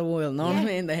dirty for a while, know what I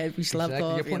mean? They help you slap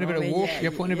off. You're putting a bit of work.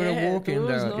 You're putting a bit of work in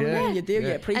there. Yeah, you do.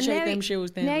 You appreciate them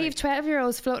shoes. Now you've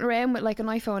 12-year-olds floating around with like an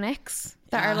iPhone X.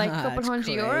 That are like a couple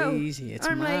 €100. It's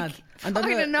I'm mad. like, I'm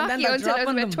going to knock you until I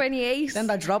was about 28. Then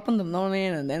they're dropping them, know what I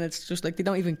mean? And then it's just like they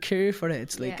don't even care for it.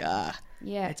 It's like,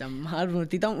 it's a mad one.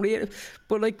 They don't really,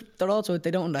 but like they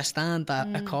don't understand that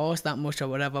it costs that much or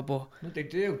whatever. But they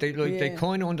do. They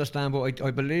kind of understand. But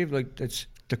I believe like it's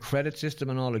the credit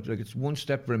system and all. Like it's one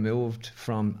step removed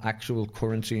from actual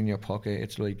currency in your pocket.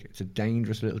 It's like it's a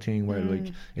dangerous little thing where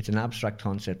like it's an abstract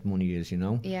concept. Money is, you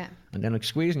know. Yeah. And then like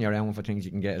squeezing your arm for things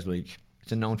you can get is like.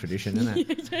 It's a known tradition, isn't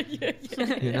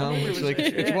it? You know, it's like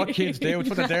it's what kids do. It's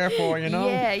what they're there for, you know.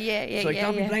 Yeah. It's like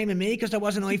don't be blaming me because there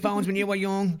wasn't iPhones when you were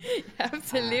young.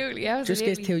 Absolutely. Just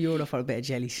get €2 for a bit of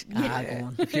jellies. Go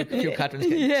on. A few Catherine's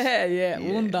cakes. Yeah.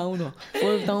 One donut,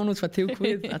 5 donuts for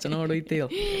 £2. That's an alright deal.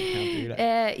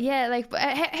 Like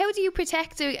how do you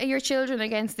protect your children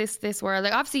against this world?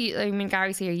 Like obviously, I mean,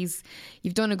 Gary's here.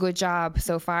 You've done a good job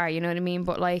so far. You know what I mean?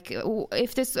 But like,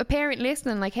 if there's a parent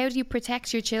listening, like, how do you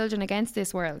protect your children against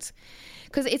this world?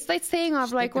 Because it's that thing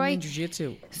of like, right,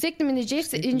 stick them in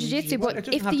jiu-jitsu. But it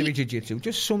doesn't have to be jiu-jitsu.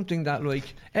 Just something that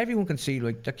like everyone can see.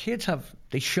 Like the kids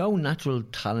they show natural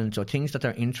talents or things that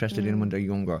they're interested in when they're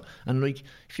younger. And like,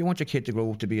 if you want your kid to grow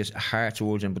up to be a heart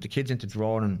surgeon, but the kid's into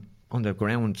drawing on the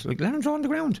ground, like let him draw on the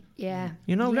ground. Yeah.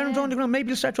 You know, let him draw on the ground. Maybe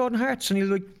he'll start drawing hearts and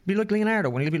he'll be like Leonardo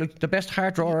and he'll be like the best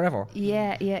heart drawer ever.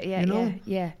 Yeah. You know?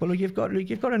 Yeah. But like you've got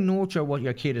to nurture what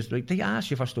your kid is like. They ask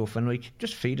you for stuff and like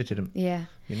just feed it to them. Yeah.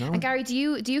 You know. And Gary, do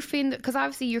you feel, because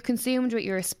obviously you're consumed with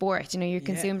your sport, you know, you're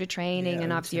consumed with training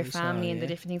and obviously your family and the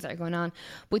different things that are going on.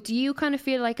 But do you kind of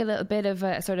feel like a little bit of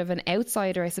a sort of an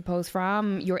outsider, I suppose,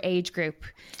 from your age group,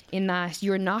 in that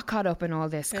you're not caught up in all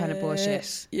this kind of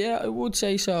bullshit? Yeah, I would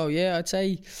say so. Yeah, I'd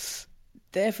say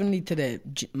definitely to the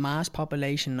mass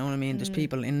population. Know what I mean? There's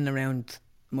people in and around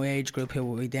my age group who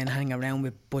we then hang around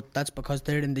with, but that's because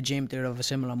they're in the gym. They're of a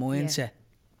similar mindset.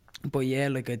 But yeah,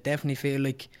 like I definitely feel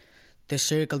like the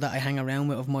circle that I hang around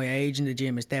with of my age in the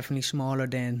gym is definitely smaller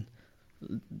than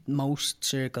most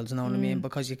circles, you know what I mean?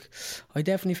 Because I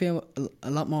definitely feel a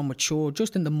lot more mature,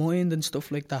 just in the mind and stuff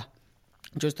like that.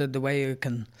 Just the way I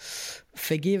can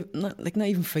forgive, not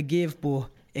even forgive, but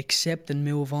accept and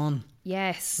move on.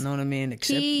 Yes. Know what I mean?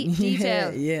 Key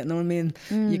detail. Yeah, know what I mean?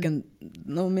 You can,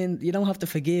 know what I mean? You don't have to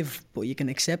forgive, but you can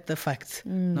accept the fact.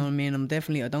 Know what I mean?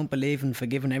 I don't believe in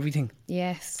forgiving everything.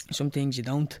 Yes. Some things you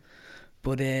don't.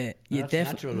 But you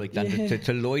definitely like that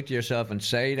to lie to yourself and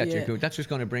say that you're good. That's just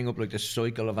going to bring up like this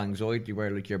cycle of anxiety where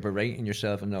like you're berating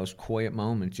yourself in those quiet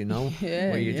moments, you know,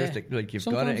 where you just like you've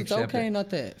got to accept it's okay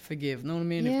not to forgive. Know what I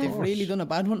mean? If they've really done a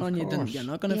bad one on you, then you're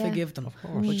not going to forgive them.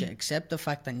 But you accept the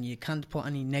fact, and you can't put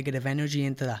any negative energy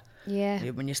into that.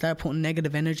 Yeah. When you start putting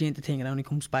negative energy into things, it only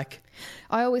comes back.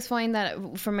 I always find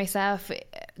that for myself,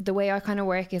 the way I kind of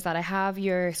work is that I have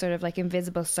your sort of like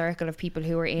invisible circle of people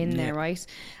who are in there, right?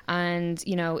 And,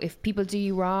 you know, if people do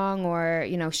you wrong or,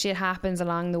 you know, shit happens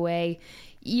along the way,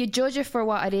 you judge it for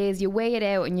what it is, you weigh it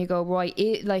out and you go, right,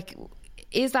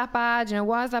 is that bad? You know,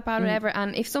 was that bad? Whatever.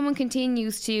 And if someone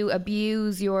continues to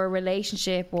abuse your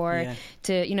relationship or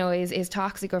to, you know, is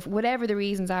toxic or whatever the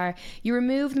reasons are, you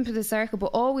remove them from the circle, but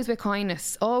always with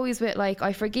kindness, always with like,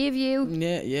 I forgive you.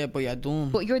 Yeah, but you're done.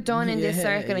 But you're done in this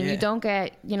circle and you don't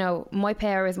get, you know, my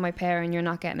power is my power and you're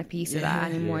not getting a piece of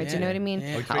that anymore. Do you know what I mean?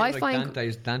 I find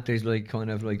Dante's like kind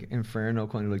of like Inferno,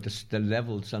 kind of like the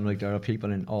levels, and like there are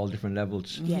people in all different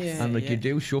levels. And like you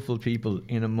do shuffle people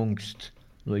in amongst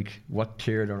like what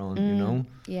tier they're on, you know.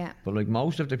 But like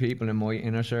most of the people in my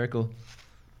inner circle,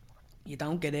 you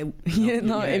don't get out. If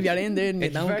you're in there, you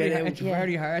don't get out. It's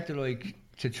very hard to like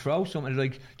to throw someone,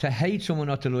 like to hate someone,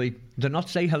 not to like to not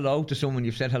say hello to someone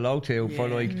you've said hello to for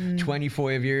like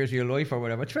 25 years of your life or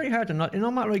whatever. It's very hard to not,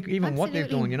 no matter like even what they've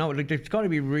done, you know. Like there's got to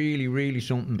be really, really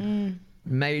something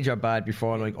major bad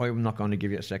before like I'm not going to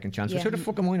give you a second chance. So who the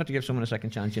fuck am I not to give someone a second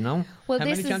chance, you know? Well, how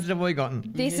many chances have I gotten?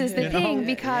 This is the thing,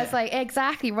 because like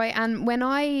exactly right. And when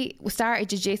I started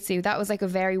jiu-jitsu, that was like a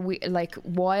very like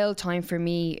wild time for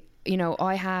me. You know,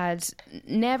 I had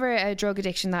never a drug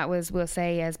addiction that was, we'll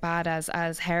say, as bad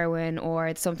as heroin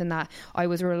or something that I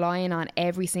was relying on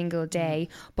every single day.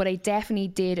 But I definitely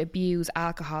did abuse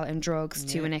alcohol and drugs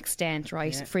to an extent,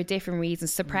 right? For different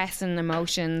reasons, suppressing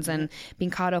emotions and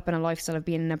being caught up in a lifestyle of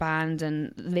being in a band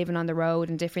and living on the road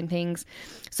and different things.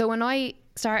 So when I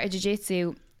started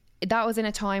jiu-jitsu, that was in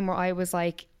a time where I was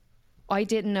like, I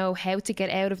didn't know how to get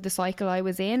out of the cycle I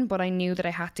was in, but I knew that I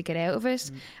had to get out of it.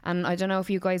 And I don't know if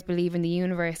you guys believe in the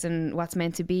universe and what's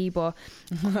meant to be, but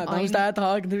don't start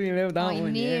talking to me about that one. I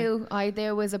knew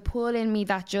there was a pull in me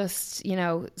that just, you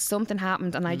know, something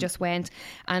happened and I just went.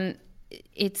 And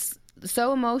it's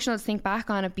so emotional to think back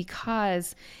on it,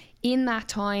 because in that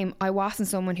time, I wasn't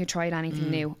someone who tried anything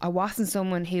new. I wasn't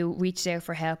someone who reached out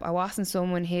for help. I wasn't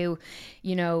someone who,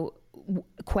 you know,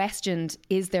 questioned,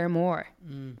 is there more?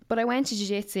 But I went to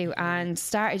jiu-jitsu and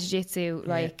started jiu-jitsu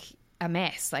like a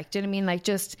mess, like, do you know what I mean? Like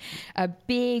just a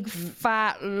big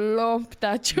fat lump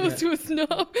that just was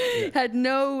had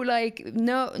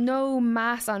no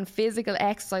mass on physical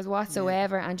exercise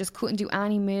whatsoever, and just couldn't do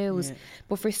any moves.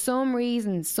 But for some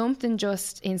reason, something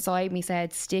just inside me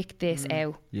said, stick this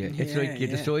out. It's like you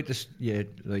decide to,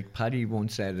 like Paddy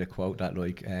once said a quote that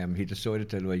like he decided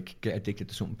to like get addicted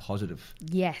to something positive.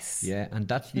 And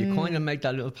that's, you kind of make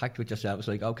that little pact with yourself. It's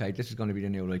like, okay, this is going to be the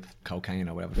new like cocaine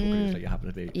or whatever it is that you happen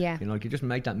to be. You know, like you just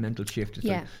make that mental shift. It's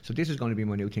like, so this is going to be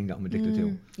my new thing that I'm addicted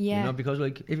to. You know, because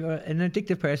like if you're an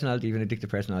addictive personality, you're an addictive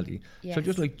personality. So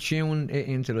just like tune it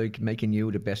into like making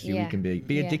you the best you can be.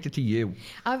 Be addicted to you.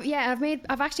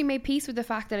 I've actually made peace with the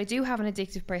fact that I do have an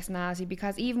addictive personality,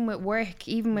 because even with work,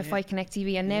 even with Fight Connect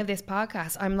TV and now this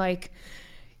podcast, I'm like,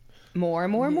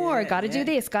 more, gotta do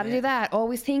this, gotta do that,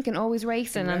 always thinking, always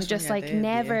racing, and just like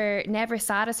never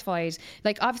satisfied.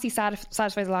 Like obviously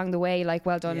satisfied along the way, like,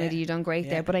 well done Lydia, you done great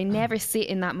there, but I never sit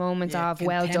in that moment of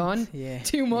well done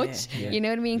too much, you know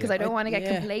what I mean, because I don't want to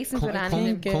get complacent with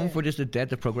anything. Comfort is the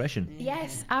death of progression.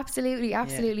 Yes, absolutely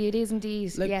it is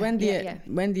indeed. Like when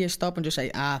do you stop and just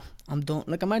say, I'm done?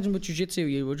 Like imagine with jiu-jitsu,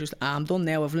 you were just, I'm done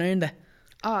now, I've learned it.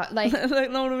 Oh, like, like,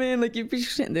 know what I mean? Like, you'd be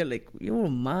sitting there like, you're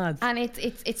mad. And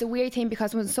it's a weird thing,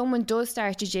 because when someone does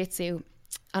start jiu-jitsu,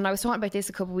 and I was talking about this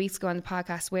a couple of weeks ago on the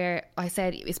podcast, where I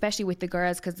said, especially with the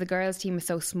girls, because the girls team is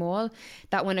so small,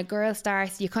 that when a girl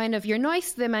starts, you're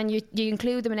nice to them and you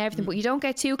include them and everything, but you don't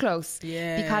get too close,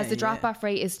 because the drop-off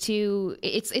rate is too,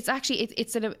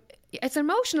 it's an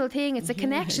emotional thing. It's a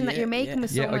connection that you're making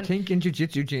with someone. I think in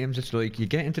jiu-jitsu, James, it's like you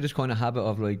get into this kind of habit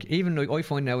of like, even like I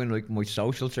find now in like my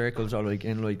social circles or like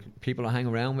in like people I hang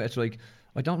around with, it's like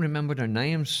I don't remember their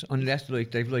names unless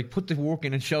like they've like put the work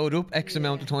in and showed up X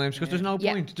amount of times, because there's no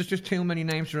point. There's just too many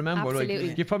names to remember. Absolutely.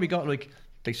 Like you've probably got like,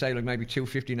 they say like maybe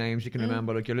 250 names you can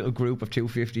remember, like your little group of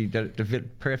 250, the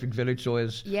perfect village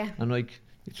size. And like,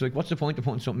 it's like, what's the point of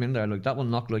putting something in there? Like that will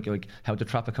knock like how to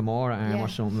trap a Kimura arm or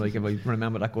something, like if I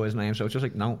remember that guy's name. So it's just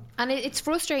like, no. And it's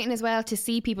frustrating as well to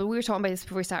see people, we were talking about this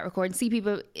before we start recording, see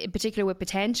people in particular with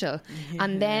potential,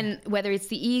 and then whether it's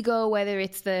the ego, whether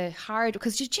it's the hard,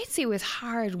 because jiu-jitsu is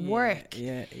hard work.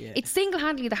 It's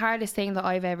single-handedly the hardest thing that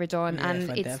I've ever done, and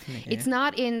it's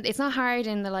not hard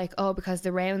in the like, oh, because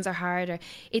the rounds are harder.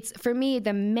 It's, for me,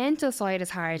 the mental side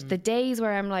is hard. The days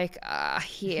where I'm like, I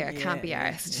can't be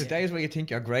arsed. The days where you think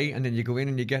you're great, and then you go in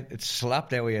and you get it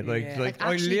slapped out of you. Like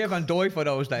I actually live and die for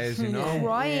those days, you know.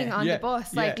 Crying on the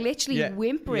bus, like literally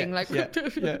whimpering, like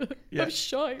I'm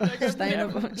shy. Like,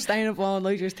 staying up all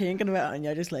night just thinking about it, and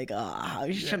you're just like,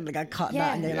 I shouldn't have got caught in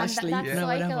that, and you're and asleep. that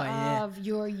cycle of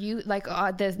your youth, like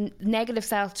the negative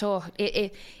self-talk,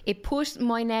 it pushed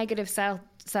my negative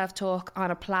self-talk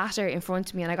on a platter in front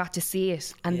of me, and I got to see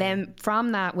it, and then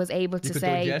from that was able to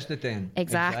say, digest it then.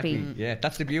 Exactly. Yeah,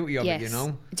 that's the beauty of it, you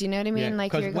know. Do you know what I mean?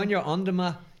 Like, because when you're on the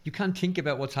mat, you can't think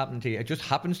about what's happening to you. It just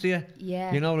happens to you.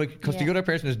 Yeah. You know, like, because the other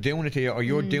person is doing it to you, or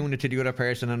you're doing it to the other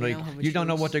person, and like, you don't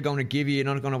know what they're going to give you, you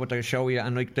don't know what they'll show you,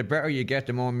 and like, the better you get,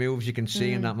 the more moves you can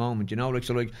see in that moment, you know. Like,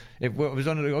 so like, if I was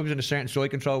in a certain side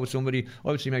control with somebody,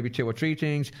 I would see maybe 2 or 3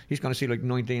 things, he's going to see like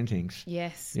 19 things.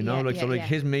 Yes. You know,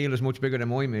 his meal is much bigger than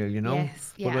my meal, you know.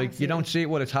 Yes. But like, you don't see it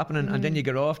while it's happening, and then you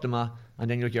get off the mat, and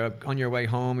then you're on your way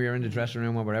home, or you're in the dressing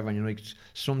room or whatever, and you're like,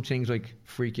 some things like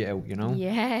freak you out, you know.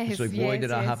 Yes. It's like, why did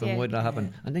that happen? Why did that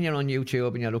happen? And then you're on YouTube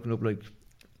and you're looking up like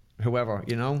whoever,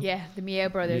 you know. Yeah, the Meow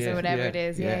Brothers or whatever it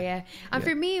is. Yeah. And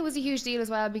for me, it was a huge deal as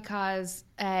well because,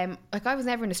 like, I was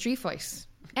never in a street fight.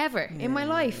 Ever in my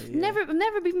life. I've never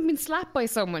even been slapped by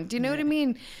someone. Do you know what I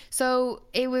mean? So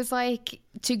it was like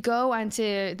to go and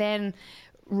to then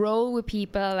roll with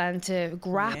people and to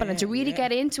grapple and to really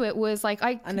get into it was like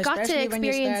I got to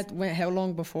experience. How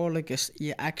long before like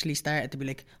you actually started to be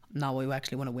like, no, I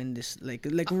actually want to win this, like the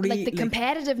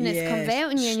competitiveness comes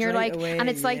out in you, and you're like, away, and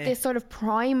it's like this sort of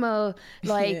primal,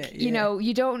 like you know,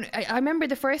 you don't. I remember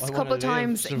the first couple of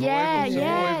times,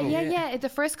 survival. The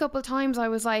first couple of times I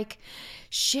was like,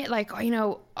 shit, like, you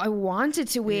know, I wanted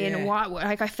to win.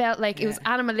 Like I felt like it was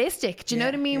animalistic. Do you know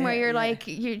what I mean? Where you're like,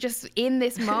 you're just in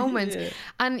this moment,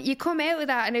 and you come out with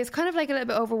that, and it was kind of like a little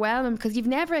bit overwhelming because you've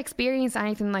never experienced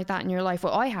anything like that in your life.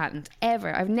 Well, I hadn't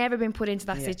ever. I've never been put into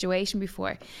that situation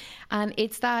before, and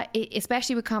it's that,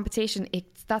 especially with competition,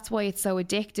 that's why it's so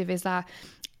addictive. Is that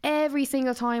every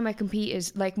single time I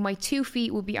competed, like my 2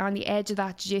 feet would be on the edge of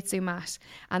that jiu-jitsu mat,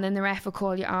 and then the ref would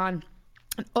call you on.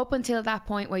 And up until that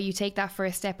point where you take that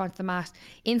first step onto the mat,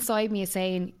 inside me is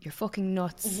saying, you're fucking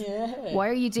nuts. Why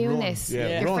are you doing this?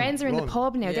 Your friends are in the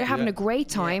pub now. They're having a great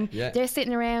time. They're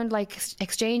sitting around like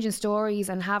exchanging stories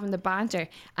and having the banter,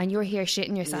 and you're here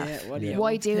shitting yourself.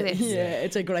 Why do this?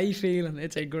 It's a great feeling.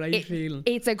 It's a great feeling.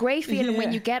 It's a great feeling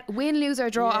when you get win, lose or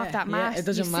draw off that mat. It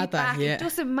doesn't matter. It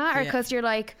doesn't matter because you're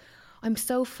like, I'm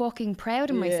so fucking proud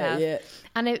of myself.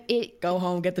 And it go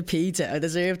home, get the pizza. I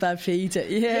deserve that pizza.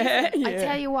 I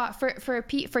tell you what,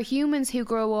 for humans who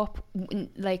grow up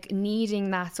like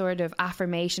needing that sort of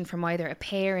affirmation from either a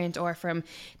parent or from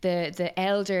the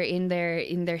elder in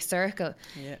their circle,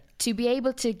 to be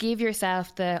able to give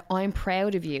yourself the I'm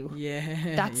proud of you,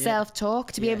 that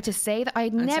self-talk, to be able to say that.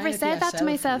 I'd never said that to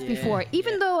myself before,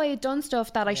 even though I had done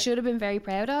stuff that I should have been very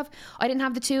proud of. I didn't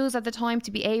have the tools at the time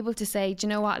to be able to say, do you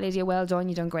know what, Lydia, well done,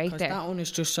 you done great there. That one is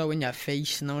just so in your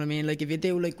face, you know what I mean? Like if you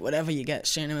do like whatever, you get a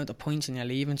certain amount of points in your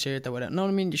leaving cert or whatever, you know what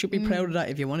I mean? You should be proud of that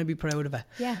if you want to be proud of it.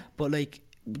 But like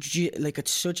it's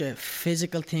such a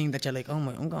physical thing that you're like, oh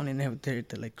my, I'm going in there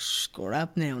to like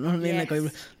scrap now, you know what I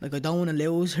mean? Like I don't want to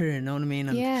lose her, you know what I mean?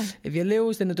 And if you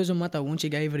lose, then it doesn't matter once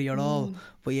you gave it your all,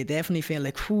 but you definitely feel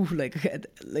like, whew, like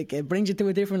it brings you to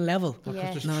a different level.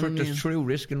 Because there's true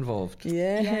risk involved.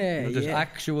 There's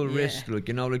actual risk, like,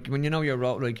 you know, like when you know you're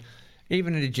out, like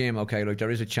even in the gym, okay, like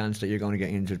there is a chance that you're going to get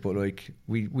injured, but like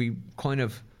we kind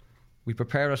of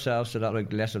prepare ourselves so that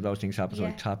like less of those things happen. So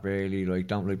like tap early, like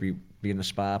don't like be in the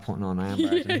spa putting on arm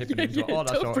bars and hipping into all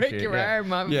that sort of shit. Don't break your arm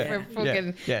for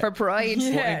fucking for pride.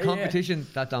 But in competition,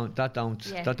 that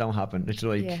don't happen. It's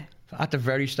like at the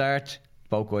very start,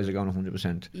 both guys are going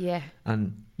 100%.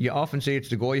 And you often see it's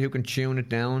the guy who can tune it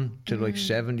down to like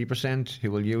 70%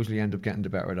 who will usually end up getting the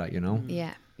better of that, you know?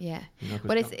 You know,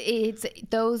 but it's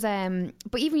those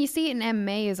but even you see it in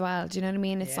MMA as well, do you know what I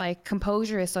mean? It's like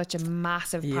composure is such a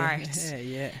massive part,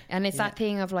 and it's that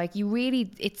thing of like you really,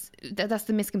 that's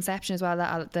the misconception as well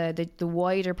that the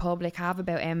wider public have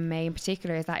about MMA in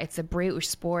particular, is that it's a brutish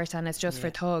sport and it's just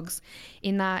for thugs.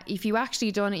 In that if you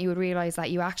actually done it, you would realise that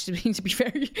you actually need to be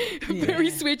very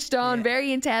switched on,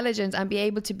 very intelligent, and be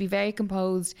able to be very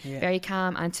composed, very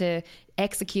calm, and to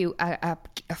execute a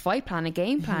fight plan, a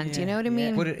game plan. Do you know what I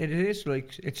mean? But it is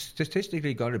like, it's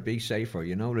statistically got to be safer,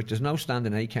 you know, like there's no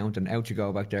standing 8 count and out you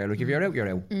go back there. Like if you're out, you're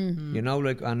out, you know,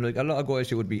 like, and like a lot of guys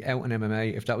who would be out in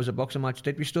MMA, if that was a boxing match,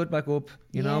 they'd be stood back up,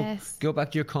 you know, go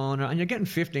back to your corner, and you're getting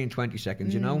 15-20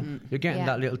 seconds, you know, you're getting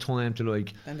that little time to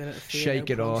like shake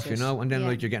it off, you know, and then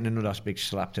like you're getting another big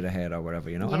slap to the head or whatever,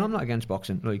 you know. And I'm not against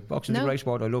boxing, like boxing's a great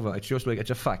sport, I love it, it's just like, it's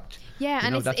a fact,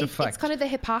 and it's kind of the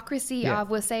hypocrisy of,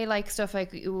 we'll say like stuff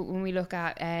stuff like when we look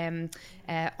at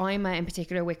IMA in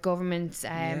particular with government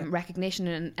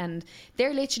recognition, and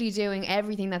they're literally doing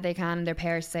everything that they can in their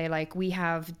powers to say, like, we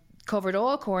have covered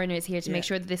all corners here to make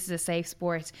sure that this is a safe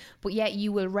sport, but yet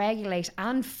you will regulate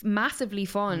and massively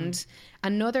fund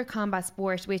another combat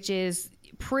sport which is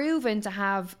proven to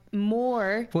have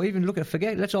more. But even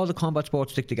let's all the combat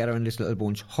sports stick together in this little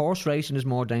bunch. Horse racing is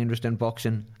more dangerous than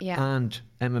boxing and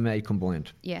MMA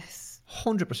combined. Yes.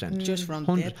 100%. Just from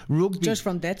rugby, just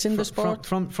from deaths in the sport.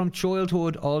 From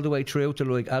childhood all the way through to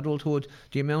like adulthood,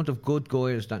 the amount of good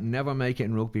guys that never make it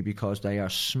in rugby because they are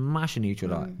smashing each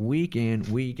other week in,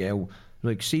 week out,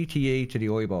 like CTE to the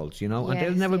eyeballs, you know, and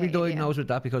they'll never be diagnosed with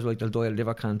that because like they'll die of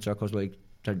liver cancer because like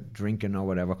they're drinking or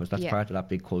whatever, because that's part of that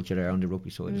big culture there on the rugby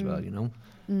side as well, you know.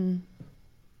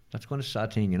 That's kind of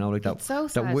sad thing, you know, like that. It's so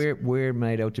sad. That we're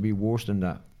made out to be worse than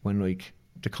that, when like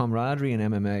the camaraderie in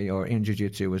MMA or in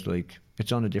jiu-jitsu is like,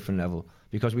 it's on a different level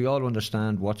because we all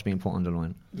understand what's being put on the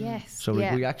line. Yes. So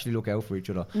like, we actually look out for each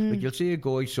other. Like, you'll see a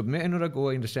guy submit another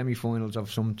guy in the semi-finals of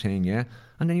something,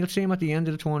 and then you'll see him at the end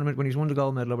of the tournament when he's won the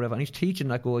gold medal or whatever, and he's teaching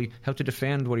that guy how to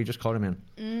defend what he just caught him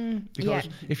in. Because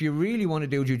if you really want to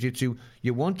do jiu-jitsu,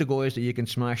 you want the guys that you can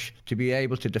smash to be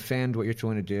able to defend what you're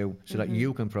trying to do so that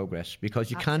you can progress. Because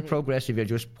you can't progress if you're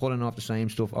just pulling off the same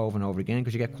stuff over and over again,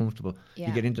 because you get comfortable.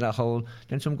 You get into that hole,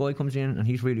 then some guy comes in and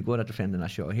he's really good at defending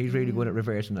that shot. He's really good at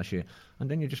reversing that shit. And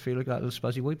then you just feel like that little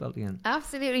spazzy white belt again.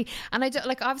 Absolutely. And I don't,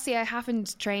 like, obviously I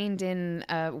haven't trained in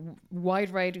a wide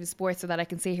variety of sports so that I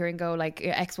can sit here and go like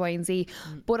X, Y and Z,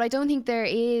 but I don't think there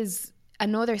is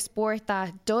another sport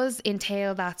that does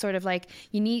entail that sort of like,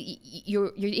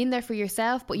 you're in there for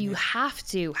yourself, but you have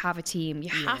to have a team, you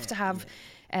have to have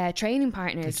training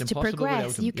partners to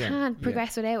progress. You can't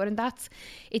progress without it, and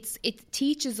it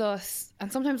teaches us,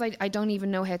 and sometimes I don't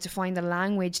even know how to find the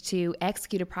language to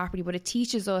execute it properly, but it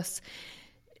teaches us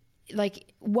like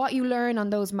what you learn on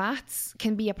those mats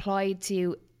can be applied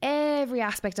to every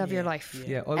aspect of your life.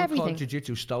 I would call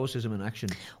jiu-jitsu stoicism in action.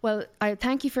 Well, I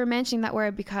thank you for mentioning that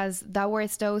word, because that word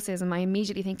stoicism, I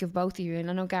immediately think of both of you, and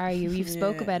I know Gary, you've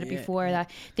spoke about it before,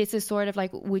 that this is sort of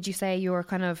like, would you say your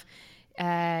kind of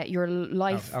your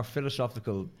life, our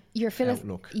philosophical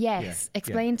outlook. Yes.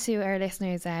 Explain to our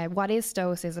listeners what is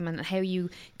stoicism and how you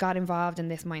got involved in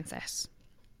this mindset.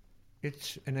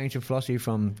 It's an ancient philosophy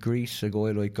from Greece. A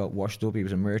guy like got washed up. He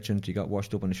was a merchant. He got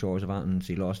washed up on the shores of Athens.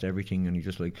 He lost everything, and he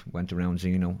just like went around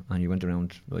Zeno, and he went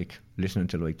around like listening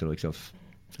to like the likes of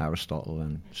Aristotle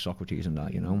and Socrates and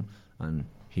that, you know. And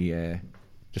he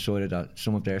decided that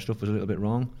some of their stuff was a little bit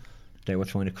wrong. They were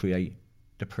trying to create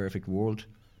the perfect world,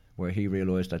 where he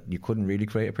realised that you couldn't really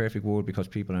create a perfect world because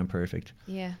people aren't perfect.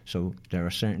 Yeah. So there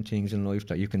are certain things in life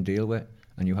that you can deal with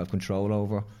and you have control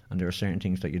over, and there are certain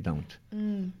things that you don't.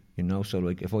 You know, so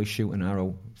like if I shoot an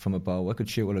arrow from a bow, I could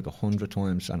shoot it like 100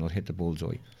 times and I'll hit the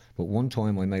bullseye. But one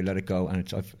time I may let it go,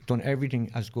 and I've done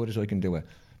everything as good as I can do it,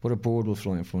 but a bird will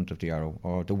fly in front of the arrow,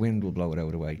 or the wind will blow it out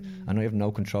of the way, and I have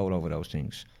no control over those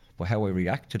things. But how I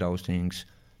react to those things,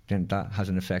 then that has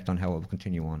an effect on how I will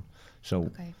continue on. So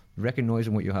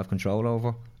recognising what you have control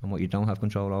over and what you don't have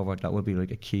control over, that would be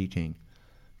like a key thing,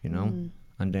 you know.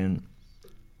 And then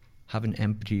having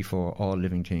empathy for all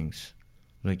living things,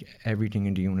 like everything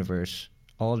in the universe,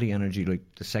 all the energy, like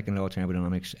the second law of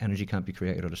thermodynamics, energy can't be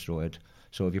created or destroyed.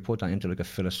 So if you put that into like a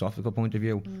philosophical point of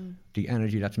view, the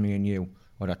energy that's me and you,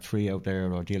 or that tree out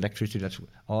there, or the electricity,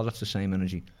 that's the same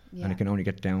energy, and it can only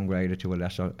get downgraded to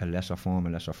a lesser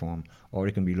form, or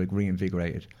it can be like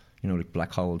reinvigorated. You know, like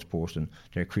black holes bursting,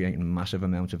 they're creating massive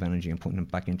amounts of energy and putting them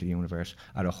back into the universe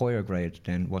at a higher grade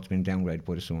than what's been downgraded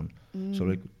by the sun. So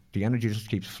like the energy just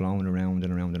keeps flowing around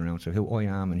and around and around. So who I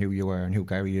am and who you are and who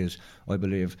Gary is, I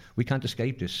believe we can't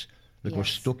escape this. Like we're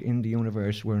stuck in the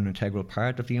universe, we're an integral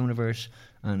part of the universe,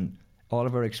 and all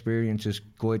of our experiences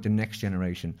guide the next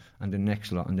generation and the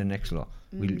next lot and the next lot.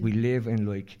 We live in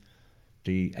like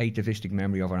the atavistic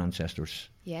memory of our ancestors.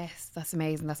 Yes, that's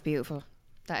amazing. That's beautiful.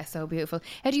 That is so beautiful.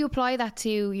 How do you apply that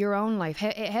to your own life?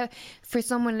 How, for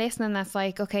someone listening that's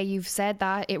like, okay, you've said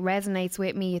that, it resonates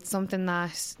with me, it's something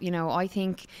that, you know, I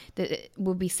think that it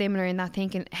would be similar in that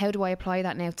thinking. How do I apply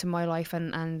that now to my life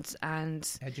and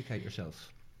educate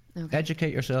yourself. Okay.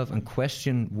 Educate yourself and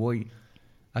question why.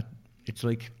 It's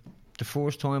like the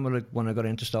first time when I got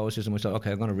into Stoicism, I thought,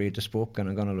 okay, I'm going to read this book and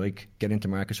I'm going to like get into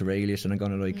Marcus Aurelius and I'm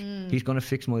going to like, he's going to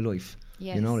fix my life.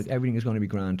 Yes. You know, like everything is going to be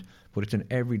grand, but it's an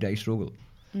everyday struggle.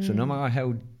 So no matter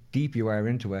how deep you are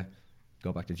into it,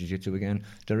 go back to jiu-jitsu again,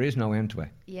 there is no end to it.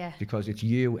 Yeah. Because it's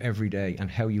you every day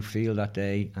and how you feel that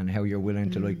day and how you're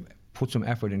willing to like put some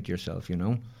effort into yourself, you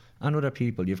know. And other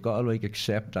people, you've got to like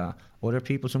accept that other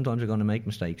people sometimes are going to make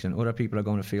mistakes and other people are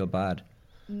going to feel bad.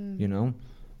 you know.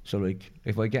 So like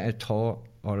if I get a thought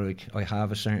or like I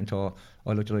have a certain thought,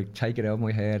 I like to like take it out of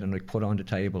my head and like put it on the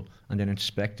table and then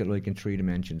inspect it like in 3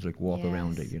 dimensions, like walk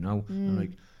around it, you know. And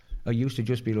like I used to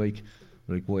just be like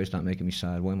why is that making me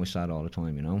sad? Why am I sad all the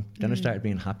time, you know? Then I started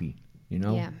being happy, you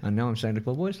know. And now I'm saying like,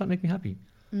 well, why does that make me happy?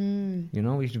 You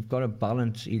know, you've got to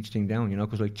balance each thing down, you know,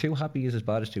 because like too happy is as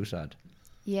bad as too sad.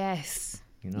 Yes.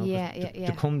 You know,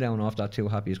 to come down off that too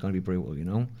happy is going to be brutal, you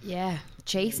know. Yeah,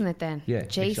 chasing it then. Yeah,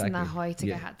 chasing exactly. that high to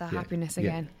get that happiness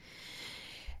again.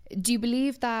 Do you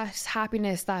believe that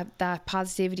happiness, that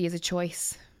positivity is a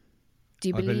choice? Do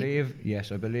you believe?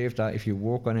 I believe that if you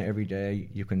work on it every day,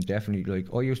 you can definitely, like,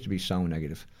 I used to be so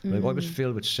negative. Like, I was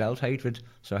filled with self-hatred,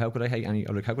 so how could I hate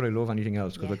how could I love anything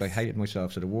else? Because, like, I hated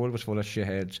myself, so the world was full of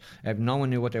shitheads. No one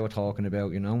knew what they were talking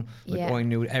about, you know? Like, I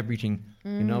knew everything,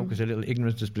 you know, because a little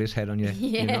ignorance is bliss head on you,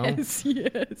 you know?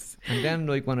 Yes. And then,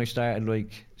 like, when I started,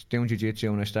 like, doing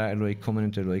jiu-jitsu and I started, like, coming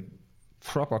into, like,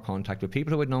 proper contact with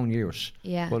people who had known years,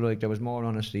 but like there was more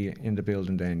honesty in the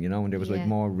building then, you know, and there was like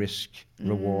more risk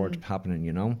reward happening,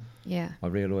 you know. I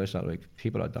realised that like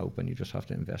people are dope and you just have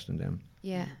to invest in them.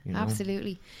 You know?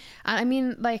 Absolutely. And I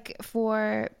mean, like,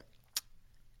 for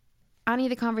any of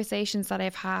the conversations that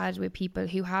I've had with people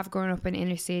who have grown up in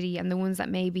inner city and the ones that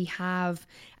maybe have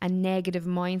a negative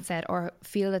mindset or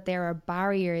feel that there are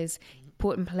barriers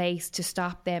put in place to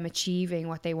stop them achieving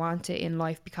what they wanted in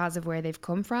life because of where they've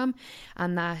come from,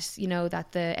 and that, you know,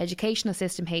 that the educational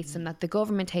system hates them, that the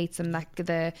government hates them, that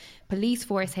the police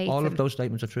force hates them. All of those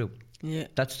statements are true. Yeah,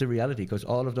 that's the reality, because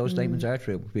all of those statements are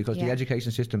true, because the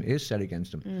education system is set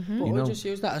against them. But you know? I just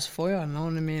use that as fire, you know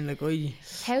what I mean? Like,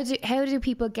 how do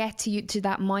people get to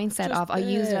that mindset just, of I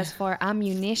use it as for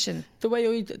ammunition? The way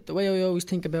I always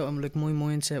think about them, like, my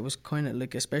mindset was kind of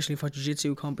like, especially for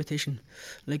jiu-jitsu competition,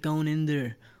 like going in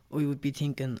there, I would be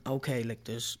thinking, okay, like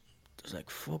there's like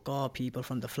fuck all people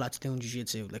from the flats doing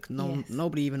jiu-jitsu, like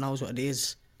nobody even knows what it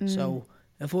is. So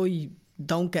if I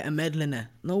don't get a medal in it,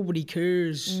 nobody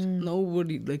cares.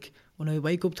 Nobody, like, when I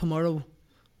wake up tomorrow,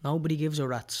 nobody gives a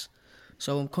rat's.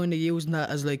 So I'm kind of using that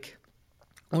as like,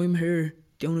 I'm here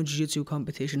doing a jiu-jitsu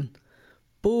competition,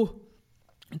 but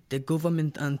the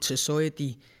government and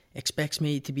society expects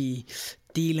me to be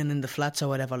dealing in the flats or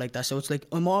whatever like that. So it's like,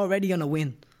 I'm already gonna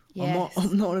win. Yes.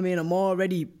 You know what I mean? I'm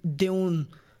already doing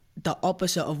the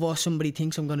opposite of what somebody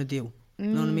thinks I'm gonna do. You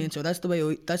know what I mean? So that's the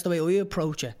way I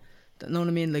approach it. You know what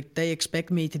I mean? Like, they expect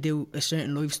me to do a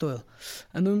certain lifestyle,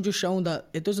 and I'm just showing that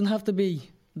it doesn't have to be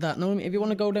that. You know what I mean? If you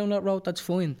want to go down that road, that's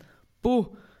fine, but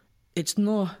it's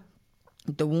not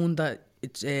the one that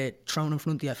it's thrown in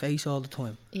front of your face all the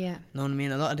time. Yeah. You know what I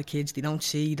mean? A lot of the kids, they don't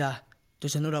see that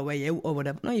there's another way out or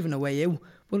whatever. Not even a way out,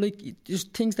 but like, there's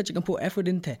things that you can put effort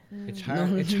into. It's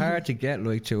hard. It's hard to get,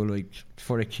 like, to, like,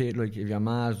 for a kid, like, if your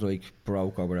ma's like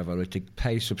broke or whatever, like, to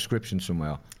pay subscription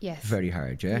somewhere. Yes. Very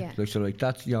hard. Yeah. Like, so like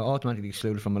that's, you're automatically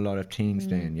excluded from a lot of things.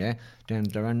 Then then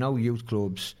there are no youth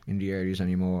clubs in the areas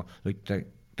anymore. Like,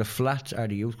 the flats are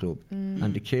the youth club,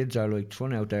 and the kids are like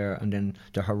thrown out there, and then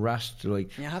they're harassed.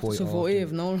 Like, you have to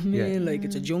survive, know what I mean? Like,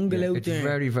 it's a jungle out there. It's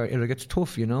very, very, like, it's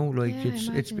tough, you know. Like,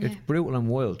 it's brutal and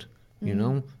wild, you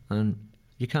know, and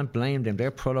you can't blame them. They're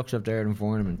products of their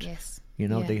environment. Yes. You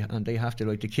know, they have to,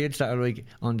 like, the kids that are like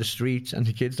on the streets and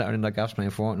the kids that are in the gaps playing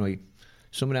Fortnite,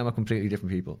 some of them are completely different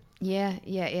people. Yeah.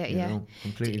 You know,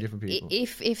 completely different people.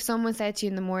 If someone said to you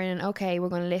in the morning, okay, we're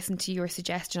going to listen to your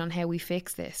suggestion on how we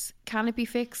fix this, can it be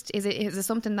fixed? Is it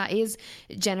something that is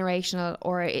generational,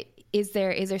 or is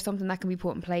there something that can be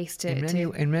put in place to...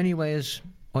 In many ways,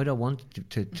 I don't want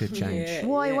to change.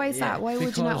 Why is that? Why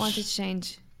would you not want it to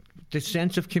change? The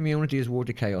sense of community is worth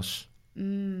the chaos.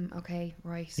 Okay,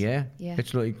 right. Yeah.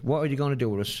 It's like, what are you going to do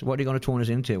with us? What are you going to turn us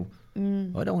into? I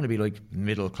don't want to be like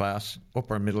middle class,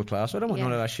 upper middle class. I don't want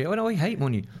none of that shit. I hate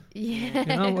money. Yeah. You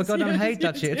know, I don't hate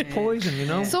that shit. It's poison, you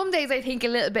know. Some days I think a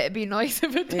little bit would be nice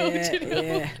of it, don't you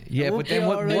know? Yeah, but then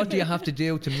what do you have to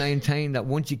do to maintain that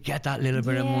once you get that little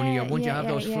bit of money, or once you have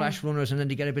those flash runners and then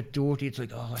they get a bit dirty, it's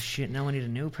like, oh shit, now I need a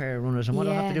new pair of runners. And what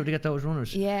do I have to do to get those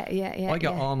runners? I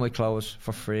get all my clothes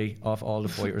for free off all the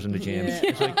fighters in the gym.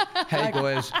 It's like, hey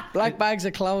guys, black bags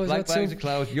of clothes.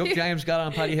 Yup, James got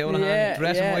on Paddy Holohan,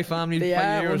 dressing my family for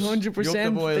years.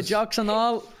 100%. The jocks and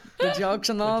all.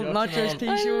 Not just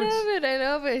t-shirts. I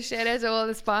love it. Shout out to all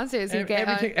the sponsors who get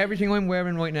everything I'm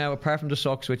wearing right now, apart from the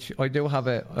socks, which I do have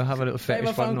a little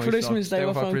fetish for. Christmas. They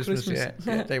were for Christmas.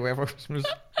 Yeah, they were for Christmas.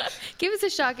 Give us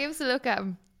a shot. Give us a look at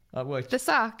them. What? The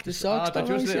sock. The socks. that's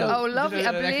just Oh, lovely.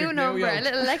 A blue number. A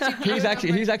little electric blue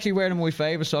He's actually wearing my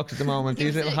favourite socks at the moment.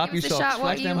 These little happy socks.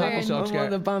 Flex them happy socks. I'm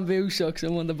on the bamboo socks.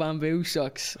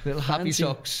 Little happy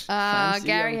socks.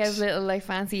 Gary oaks. has little like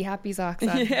fancy happy socks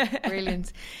on.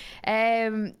 Brilliant.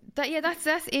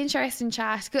 That's interesting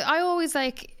chat. 'Cause I always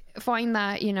like find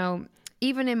that, you know,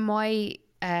 even in my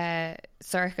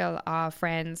circle of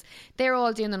friends, they're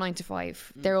all doing the 9 to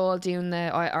 5. They're all doing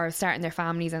or starting their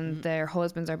families, and their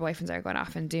husbands or boyfriends are going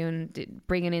off and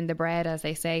bringing in the bread, as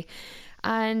they say.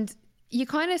 And you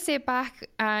kind of sit back,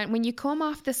 and when you come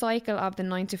off the cycle of the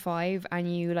 9 to 5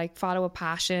 and you like follow a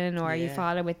passion or you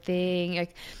follow a thing,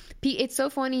 like it's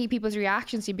so funny people's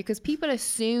reactions to you, because people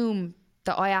assume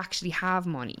that I actually have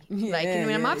money.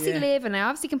 I'm obviously living, I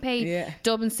obviously can pay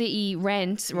Dublin City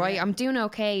rent, right? I'm doing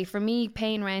okay. For me,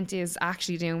 paying rent is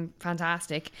actually doing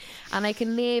fantastic. And I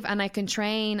can live and I can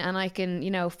train and I can, you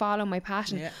know, follow my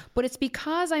passion. Yeah. But it's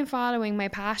because I'm following my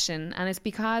passion, and it's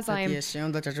because I'm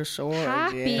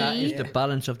happy. That is the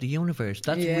balance of the universe.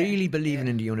 That's really believing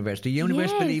in the universe. The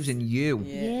universe believes in you.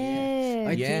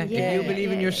 If you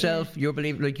believe in yourself, you're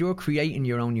creating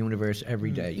your own universe every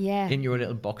day in your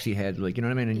little boxy head, like, you know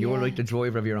what I mean? And you're like the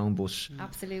driver of your own bus.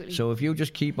 Absolutely. So if you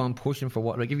just keep on pushing for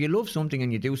what, like, if you love something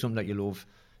and you do something that you love,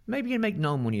 maybe you make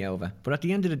no money out of it, but at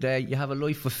the end of the day, you have a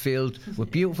life fulfilled with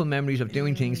beautiful memories of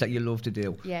doing things that you love to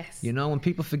do. Yes. You know, and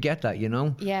people forget that, you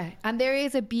know? Yeah. And there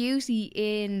is a beauty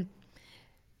in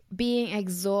being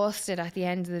exhausted at the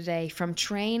end of the day from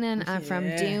training and from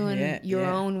doing your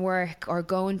own work, or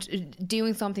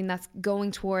doing something that's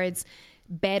going towards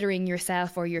bettering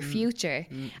yourself or your future,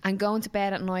 and going to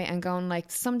bed at night and going,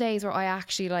 like, some days where I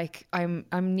actually, like, I'm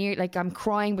near, like, I'm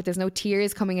crying but there's no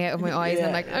tears coming out of my eyes, and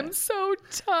I'm like, I'm so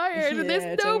tired and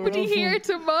there's nobody here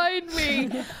to mind me.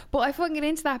 But I fucking get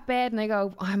into that bed and I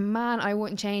go, oh man, I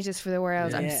wouldn't change this for the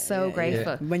world. I'm so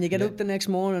grateful. When you get up the next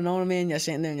morning, you know what I mean, you're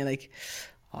sitting there and you're like,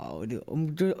 oh, you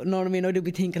know what I mean? I'd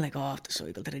be thinking like, oh, I have to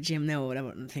cycle to the gym now or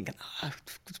whatever, and thinking, oh,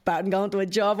 it's bad than going to a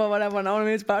job or whatever. You know what I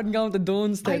mean? It's bad than going to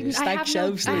Duns to stack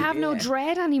shelves. I have no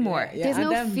dread anymore. There's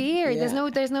no fear. Yeah.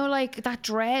 There's no like that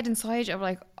dread inside you of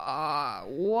like, oh,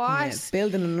 what? Yeah,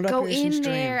 building another go person's in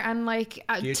dream. there and like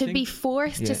to be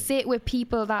forced to sit with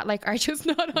people that like are just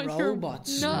not on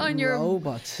robots. your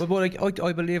robots. But like,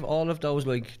 I believe all of those,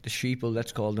 like the sheeple,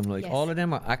 let's call them, like all of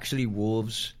them are actually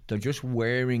wolves. They're just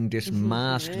wearing this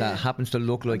mask that happens to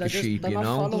look like a sheep, you know? They're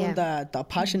not following the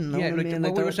passion. Yeah, like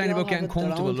what we were saying about getting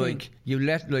comfortable, like, thing. you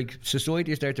let, like,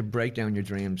 society is there to break down your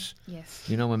dreams. Yes.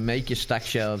 You know, and make you stack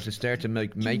shelves. It's there to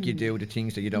make you do the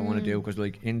things that you don't want to do, because,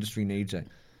 like, industry needs it.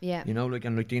 Yeah. You know, like,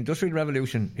 and like the Industrial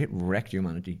Revolution, it wrecked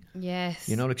humanity. Yes.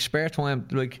 You know, like spare time,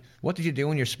 like, what did you do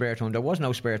in your spare time? There was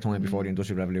no spare time before the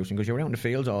Industrial Revolution, because you were out in the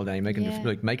fields all day making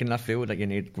making that food that you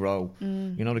need grow.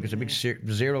 You know, like, it's a big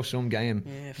zero-sum game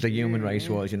the human race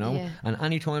was, you know? Yeah. And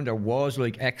any time there was,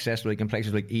 like, excess, like in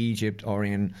places like Egypt or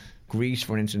in Greece,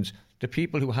 for instance, the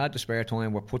people who had the spare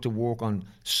time were put to work on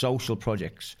social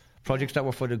projects that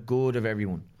were for the good of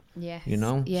everyone. Yes. You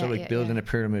know? So like building a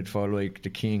pyramid for like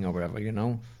the king or whatever, you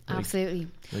know? Like, absolutely.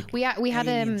 Like we had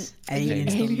aliens. We're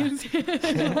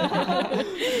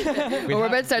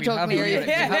about to start talking here. We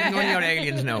have none of your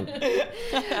aliens now.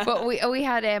 But we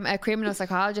had a criminal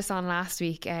psychologist on last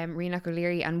week, Rena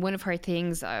O'Leary, and one of her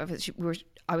things I was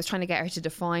trying to get her to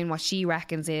define what she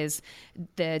reckons is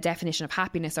the definition of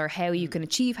happiness, or how you can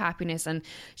achieve happiness. And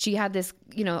she had this,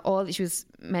 you know, she was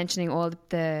mentioning all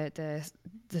the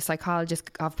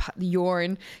psychologist of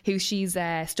Yorn who she's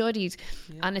studied,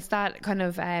 and it's that kind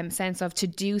of sense of to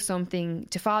do something,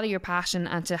 to follow your passion,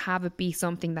 and to have it be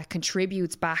something that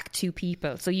contributes back to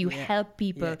people, so you help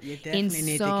people you in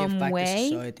need some to give back way.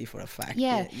 to society for a fact.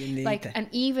 Yeah, you need like to. And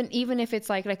even if it's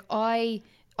like I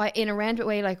in a roundabout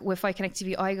way, like with Fight Connect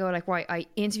TV, I go like, right, I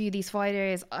interview these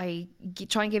fighters, I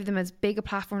try and give them as big a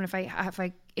platform if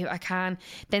I can.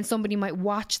 Then somebody might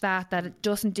watch that it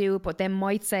doesn't do it, but then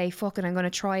might say, fuck it, I'm going to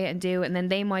try it and do it, and then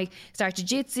they might start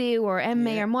jiu-jitsu or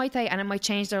MMA or Muay Thai, and it might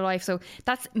change their life. So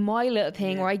that's my little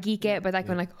thing where I geek out by that,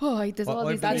 going like, oh, there's all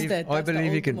these things. I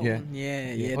believe you can. I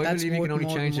believe you can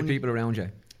only change the people around you.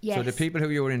 Yes. So the people who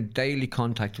you're in daily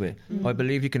contact with, I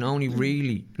believe you can only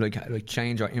really like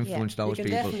change or influence those you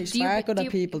can people. Definitely spark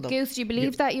other people, though. Goose, do you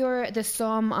believe that you're the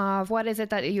sum of, what is it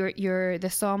that you're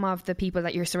the sum of the people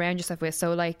that you surround yourself with?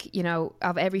 So like, you know,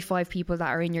 of every 5 people that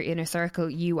are in your inner circle,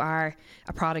 you are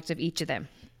a product of each of them.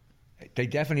 They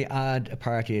definitely add a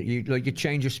part to it. You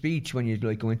change your speech when you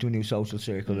like go into a new social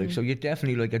circle. Like, so you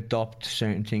definitely like adopt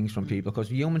certain things from people,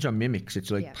 because humans are mimics.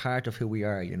 It's like part of who we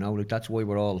are, you know. Like, that's why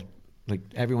we're all like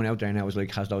everyone out there now is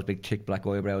like has those big thick black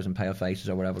eyebrows and pale faces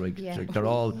or whatever. Like, it's like they're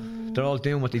all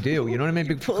doing what they do. You know what I mean?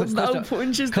 He pulls no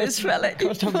punches, this fella. He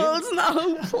pulls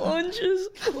no punches.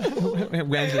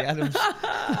 Wednesday Adams.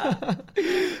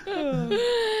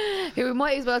 We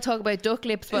might as well talk about duck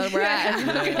lips while we're at it.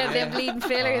 Look at them bleeding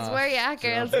fillers. Where are you at,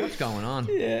 girls? What's going on?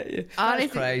 Yeah. Honestly,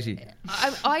 that's crazy.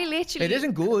 I literally... It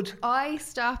isn't good. I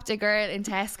stopped a girl in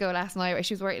Tesco last night where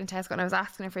she was working in Tesco and I was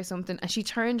asking her for something and she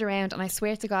turned around and I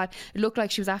swear to God, it looked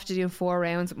like she was after doing 4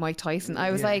 rounds with Mike Tyson.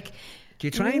 I was like... Do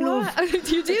you train, love?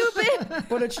 Do you do a bit?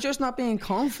 But it's just not being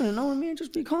confident, know what I mean?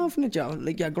 Just be confident, Joe.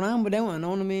 Like, you're grand without it, know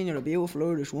what I mean? You're a beautiful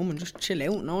Irish woman. Just chill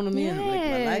out, know what I mean? Like,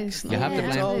 relax. You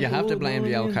have to blame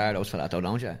the old Cardos for that, though,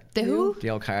 don't you? The who?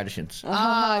 The old Kardashians.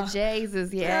 Oh,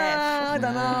 Jesus, yeah. I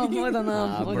don't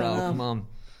know. Bro, come on.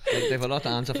 They've a lot to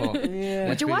answer for.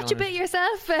 Would you watch a bit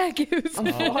yourself, Goose?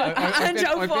 And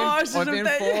Joe Force. I've been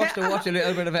forced to watch a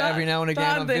little bit of it every now and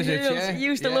again on visits. Yeah.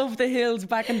 Used to love the Hills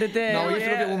back in the day. No, I used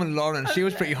to love the woman Lauren. She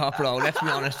was pretty hot, bro. Let's be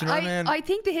honest. You know what I mean? I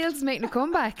think the Hills is making a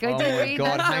comeback. I oh did my read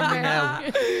God, that hang me now.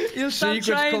 You'll stop Secrets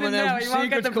training coming now. out. You won't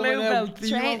get the blue belt.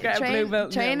 You won't get a blue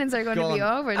belt. Trainings are going to be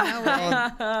over. No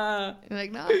way. You're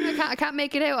like, no, I can't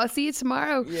make it out. I'll see you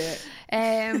tomorrow.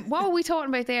 Yeah. What were we talking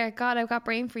about there? God, I've got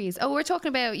brain freeze. Oh, we're talking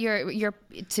about your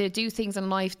to do things in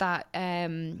life that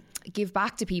give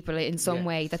back to people in some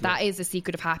way. That is a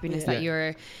secret of happiness. That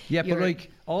you're. Yeah, but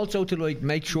like also to like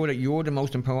make sure that you're the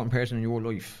most important person in your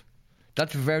life.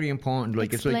 That's very important.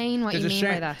 Like, explain it's like, what you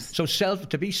mean by that. So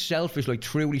to be selfish, like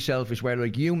truly selfish, where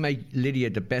like you make Lydia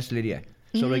the best Lydia.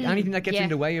 So like anything that gets in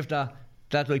the way of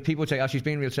that like people say, oh, she's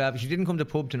being real selfish. She didn't come to the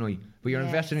pub tonight, but you're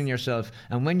investing in yourself.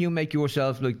 And when you make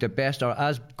yourself like the best or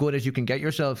as good as you can get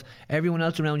yourself, everyone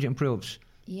else around you improves.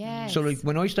 Yes. So like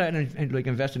when I started like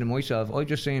investing in myself, I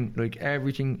just saying like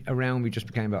everything around me just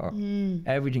became better.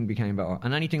 Everything became better,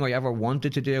 and anything I ever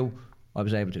wanted to do, I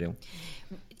was able to do.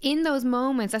 In those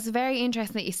moments, that's very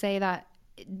interesting that you say that.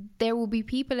 There will be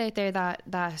people out there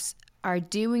that are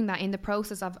doing that in the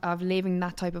process of living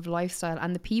that type of lifestyle,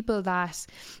 and the people that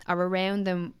are around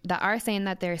them that are saying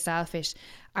that they're selfish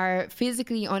are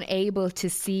physically unable to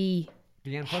see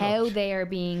how they are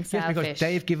being selfish. Yes, because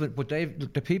they've given, but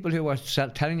the people who are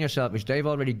telling you're selfish, they've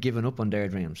already given up on their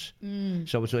dreams.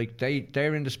 So it's like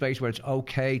they're in the space where it's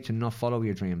okay to not follow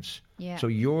your dreams. Yeah. So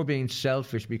you're being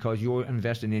selfish because you're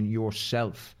investing in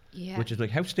yourself. Yeah. Which is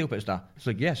like, how stupid is that? It's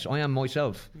like, yes, I am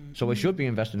myself, so I should be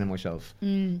investing in myself.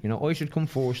 You know, I should come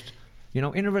first. You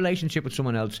know, in a relationship with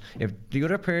someone else, if the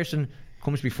other person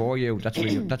comes before you, that's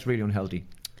really unhealthy.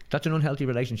 That's an unhealthy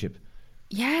relationship.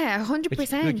 Yeah,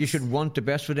 100%. Like, you should want the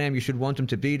best for them. You should want them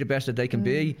to be the best that they can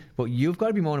be, but you've got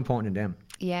to be more important than them.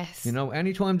 Yes. You know,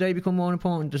 anytime they become more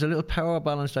important, there's a little power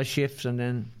balance that shifts, and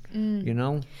then, you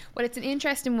know. Well, it's an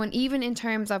interesting one, even in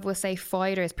terms of, we'll say,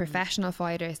 fighters, professional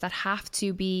fighters, that have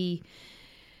to be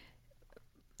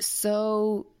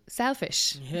so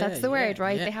selfish. That's the word,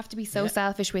 right? They have to be so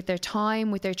selfish with their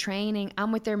time, with their training,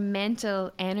 and with their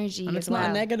mental energy and as well.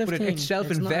 Not a negative but thing. It's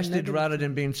self-invested rather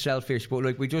than being selfish. But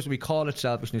like we call it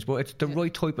selfishness, but it's the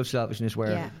right type of selfishness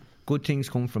where good things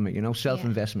come from it. You know,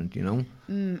 self-investment. You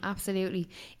know, absolutely.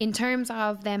 In terms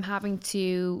of them having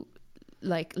to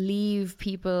like leave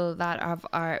people that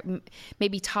are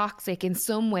maybe toxic in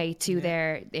some way to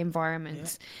their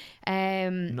environment.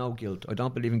 No guilt. I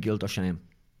don't believe in guilt or shame.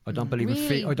 I don't believe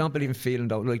really? I don't believe in feeling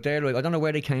though. Like they're like, I don't know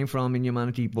where they came from in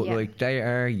humanity, but like they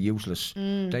are useless.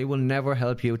 They will never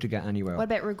help you to get anywhere. What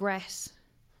about regret?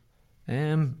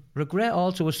 Regret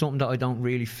also is something that I don't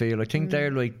really feel. I think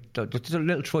they're like, there's a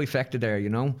little trifecta there, you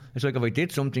know. It's like if I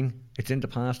did something, it's in the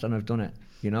past and I've done it,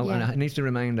 you know, and it needs to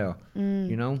remain there,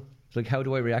 you know. It's like, how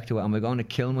do I react to it? Am I going to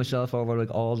kill myself over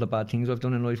like all the bad things I've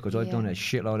done in life? Because I've done a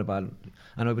shitload of bad,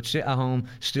 and I would sit at home,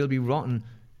 still be rotten,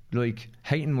 like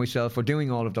hating myself for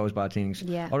doing all of those bad things.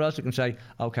 Or else I can say,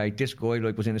 okay, this guy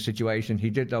like was in a situation, he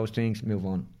did those things, move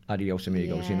on, adios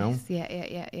amigos, you know.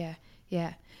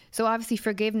 Yeah. So obviously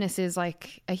forgiveness is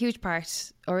like a huge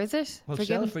part, or is it? Well,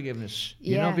 self-forgiveness,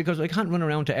 you know, because I can't run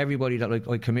around to everybody that like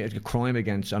I committed a crime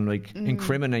against and like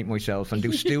incriminate myself and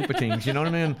do stupid things, you know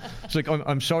what I mean? It's like,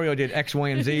 I'm sorry I did X, Y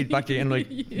and Z back in like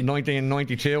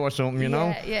 1992 or something, you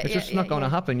know? It's just not going to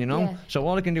happen, you know? So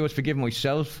all I can do is forgive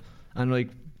myself, and like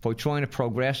by trying to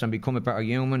progress and become a better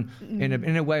human,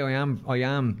 in a way I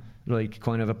am like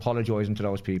kind of apologising to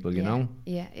those people, you know?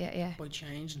 Yeah. By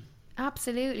changing.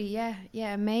 Absolutely, yeah,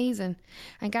 amazing.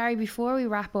 And Gary, before we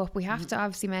wrap up, we have to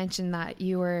obviously mention that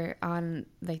you were on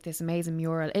like this amazing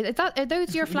mural. Are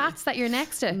those your flats that you're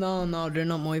next to? No, they're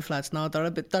not my flats. No,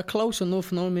 they're close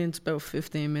enough. No, I mean, it's about a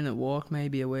 15-minute walk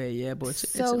maybe away. Yeah, but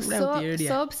it's around the area.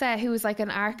 Subset, who was like an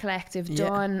art collective,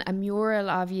 done a mural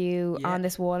of you on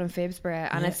this wall in Phibsborough,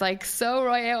 and it's like so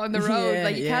right out on the road.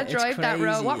 Like you can't drive that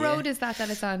road. What road is that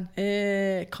it's on?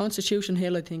 Constitution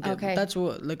Hill, I think. Okay. That's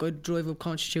what, like, I'd drive up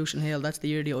Constitution Hill. That's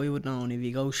the area I would know. And if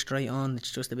you go straight on,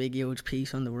 it's just a big huge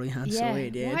piece on the right hand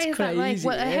side. Yeah, why it's is crazy. That like?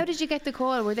 Well, how did you get the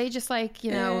call? Were they just like,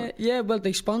 you know? Well,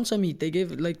 they sponsor me. They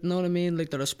give, like, know what I mean? Like,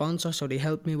 they're a sponsor, so they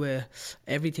help me with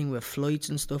everything with flights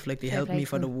and stuff. Like, they help me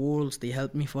for the Worlds, they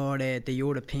help me for the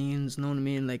Europeans, know what I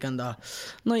mean? Like, and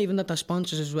not even that they're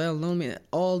sponsors as well, know what I mean?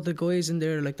 All the guys in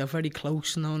there, like, they're very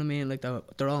close, know what I mean? Like,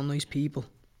 they're all nice people.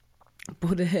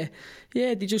 But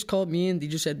they just called me in. They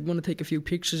just said, want to take a few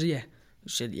pictures of you? I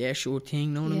said, yeah, sure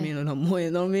thing, know what I mean? I don't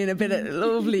mind, know what I mean? A bit of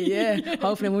lovely, yeah.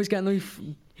 Hopefully I'm always getting a nice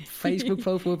Facebook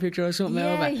profile picture or something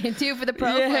out of it. Yeah, you do for the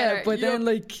profile. Yeah, but then,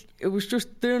 like, it was just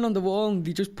there on the wall and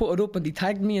they just put it up and they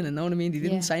tagged me in it, know what I mean? They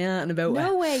didn't say anything about it.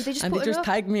 No way, they just and put they it just up.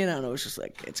 tagged me in it, and I was just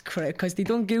like, it's crazy. Because they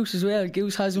done Goose as well.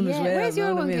 Goose has one as well. Where's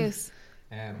your one, I mean? Goose?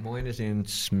 Mine is in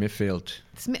Smithfield.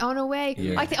 On a way.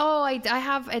 Yeah. I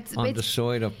have. It's on the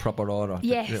side of Proper Order.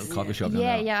 Yes. The little coffee shop.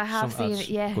 Yeah, I have seen it.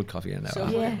 Yeah. Good coffee in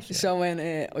there. So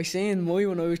when I seen my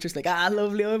one, I was just like,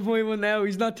 lovely, I have my one now.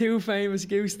 He's not too famous,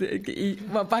 Goose.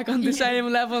 We're back on the same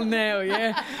level now,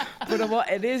 yeah. But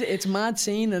what it is, it's mad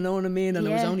seeing, you know what I mean? And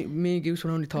it was only me and Goose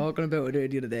were only talking about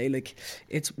it the other day. Like,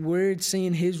 it's weird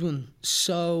seeing his one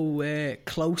so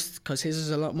close, because his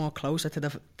is a lot more closer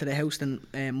to the house than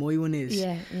my one is.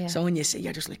 Yeah. So when you see,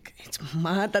 you're just like, it's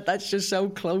mad that's just so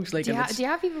close. Like, do you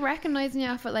have people recognising you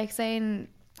off it, like saying?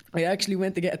 I actually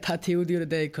went to get a tattoo the other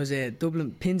day because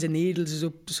Dublin Pins and Needles is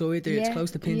up beside there. It's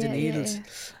close to Pins and Needles.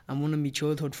 And one of my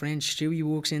childhood friends, Stewie,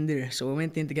 works in there. So I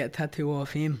went in to get a tattoo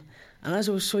off him. And as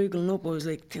I was cycling up, I was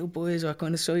like, two boys were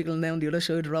kind of cycling down the other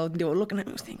side of the road, and they were looking at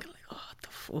me. I was thinking, like, oh, what the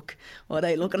fuck? What are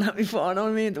they looking at me for? You know what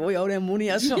I mean? Do I owe them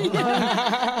money or something?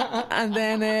 And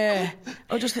then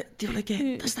I just, they were like,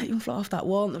 that's not even flat off that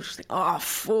wall. And I was just like, oh,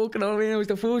 fuck, you know what I mean? It was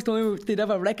the first time they'd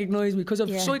ever recognised me, because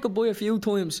I've cycled by a few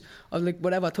times. I was like,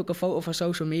 whatever, I took a photo for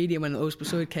social media when I was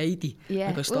beside Katie.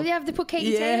 Yeah. Like, well, you have to put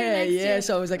Katie Taylor next to you.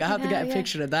 So I was like, I have to get a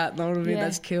picture of that, you know what I mean?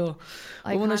 That's cool.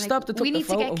 But when I stopped, I took the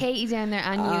photo. We need to get Katie down there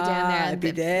and you down there. It'd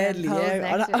be deadly,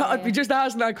 I'd be just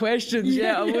asking her questions,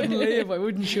 I wouldn't leave, I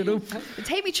wouldn't shut up.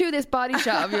 Take me through this body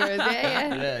shot of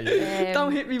yours,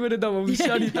 don't hit me with it though, I'm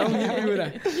sorry, don't hit me with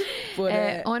it.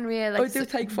 But unreal. Like, I do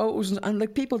take photos and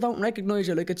like, people don't recognise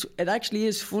you. Like, it actually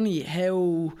is funny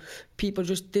how people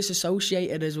just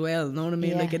disassociate it as well, know what I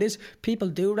mean? Like, it is, people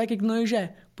do recognise you,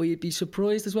 but you'd be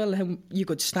surprised as well how you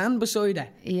could stand beside it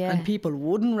and people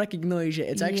wouldn't recognise you.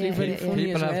 It's actually very funny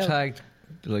people as well. Have tagged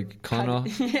like Conor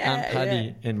and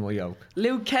Paddy in my yoke.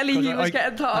 Luke Kelly, he was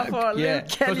getting thought for. Yeah,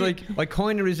 because like, I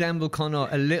kind of resemble Conor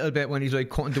a little bit when he's like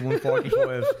cutting to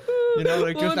 145. You know,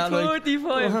 like just that, like,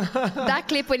 that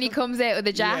clip when he comes out of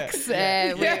the jacks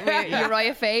with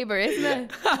Uriah Faber, isn't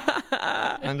it?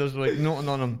 And there's like nothing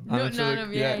on him. Nothing on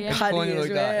him, It's kind of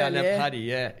like that. And then Paddy,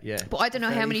 yeah. But I don't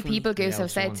know how many people, Goose,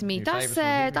 have said to me, that's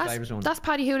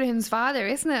Paddy Houlihan's father,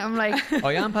 isn't it? I'm like,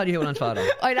 I am Paddy Houlihan's father.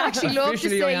 I'd actually love to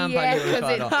say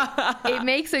because it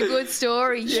makes a good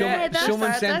story.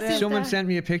 Someone sent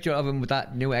me a picture of him with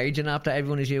that new agent app that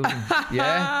everyone is using.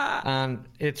 And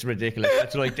it's ridiculous.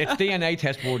 It's like, it's DNA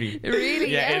test worthy.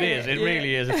 Really? Yeah, it is. It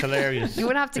really is. It's hilarious. You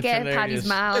would have to get Paddy's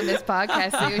ma on this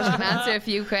podcast so you can answer a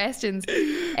few questions.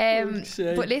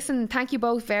 But listen, thank you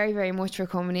both very, very much for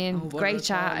coming in. Great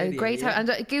chat. Great time.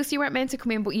 And Goose, you weren't meant to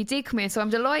come in, but you did come in, so I'm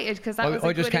delighted because that was.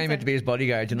 I just came in to be his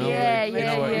bodyguard, you know.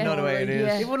 You know the way it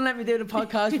is. He wouldn't let me do the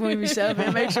podcast for myself.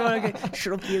 Make sure I can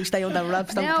shut up, you stay on that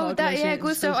wraps.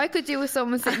 Good stuff. I could do with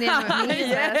someone sitting in with me some of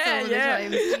the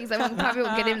time. Jeez, I probably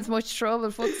wouldn't get in as much trouble,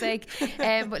 fuck's sake.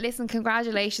 But listen,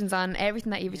 congratulations on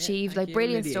everything that you've achieved. Like,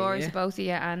 brilliant stories, both of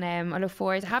you, and I look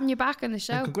forward to having you back on the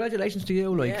show. And congratulations to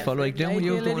you, like, for like doing what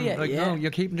you've done. Like, no,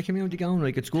 you're keeping the community going.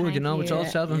 Like, it's good, you know. It's all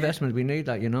self-investment. We need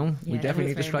that, you know. We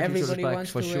definitely need to scratch each other's back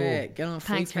for sure. Get on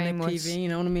Free Connect TV, you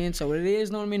know what I mean. So it is,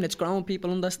 you know what I mean. It's grown,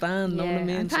 people understand, you know what I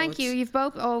mean. And thank you. You've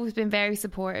both always been very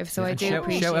supportive, so I do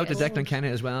appreciate it. Shout out to Declan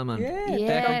Kennett as well, man.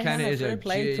 Declan Kennett is a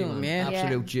G,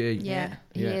 absolute G. Yeah.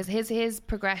 He is. His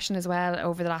progression as well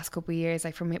over the last couple of years,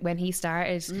 like from when he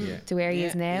started to where he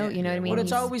is now. You know what I mean? But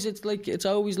it's always like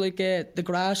the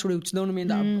grassroots. You know what I mean?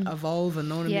 That evolving. You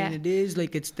know what I mean? It is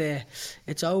like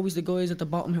it's always the guys at the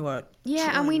bottom who are.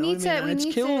 And we need to. It's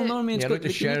cool. You know what I mean? Yeah, like the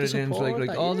Sheridans,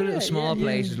 like all the little small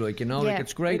places, like, you know, like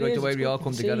it's great, like the way we all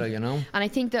come together, you know. And I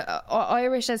think that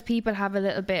Irish as people have a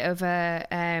little bit of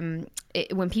a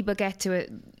when people get to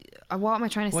it. What am I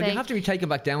trying to say? Well, you have to be taken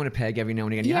back down a peg every now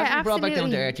and again. You have to be brought back down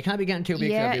to earth. You can't be getting too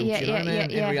big for your boots, you know what I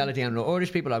mean? In reality, and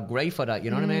Irish people are great for that, you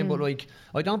know what I mean? But like,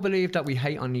 I don't believe that we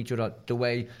hate on each other the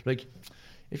way, like,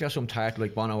 if you're some tart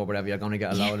like Bono or whatever, you're going to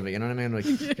get a load of it, you know what I mean? Like,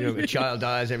 you know, a child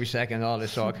dies every second, all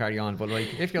this sort of carry on. But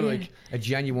like, if you're like a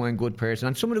genuine good person,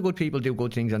 and some of the good people do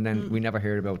good things and then we never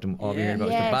hear about them, all we hear about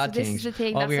is the bad things.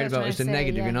 All we hear about is the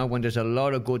negative, you know, when there's a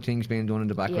lot of good things being done in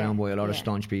the background by a lot of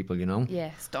staunch people, you know?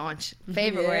 Yeah, staunch.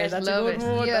 Favourite word, that's love a good it.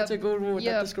 word, that's a good word.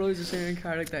 That describes a certain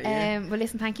character, Well,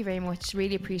 listen, thank you very much.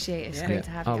 Really appreciate it. It's great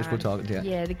to have you. Always good talking to you.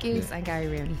 Yeah, the Goose and Gary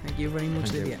Rooney. Thank you very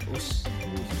much, Lydia.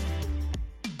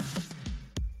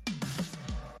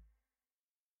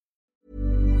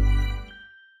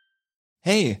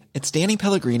 Hey, it's Danny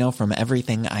Pellegrino from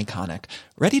Everything Iconic.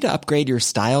 Ready to upgrade your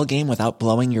style game without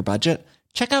blowing your budget?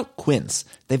 Check out Quince.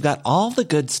 They've got all the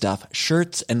good stuff,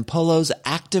 shirts and polos,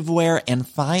 activewear, and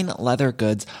fine leather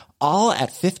goods, all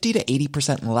at 50 to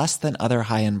 80% less than other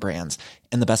high-end brands.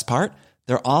 And the best part?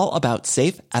 They're all about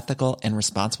safe, ethical, and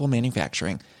responsible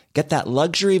manufacturing. Get that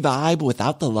luxury vibe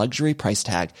without the luxury price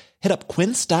tag. Hit up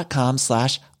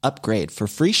quince.com/upgrade for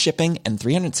free shipping and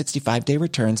 365-day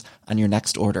returns on your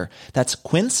next order. That's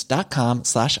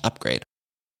quince.com/upgrade.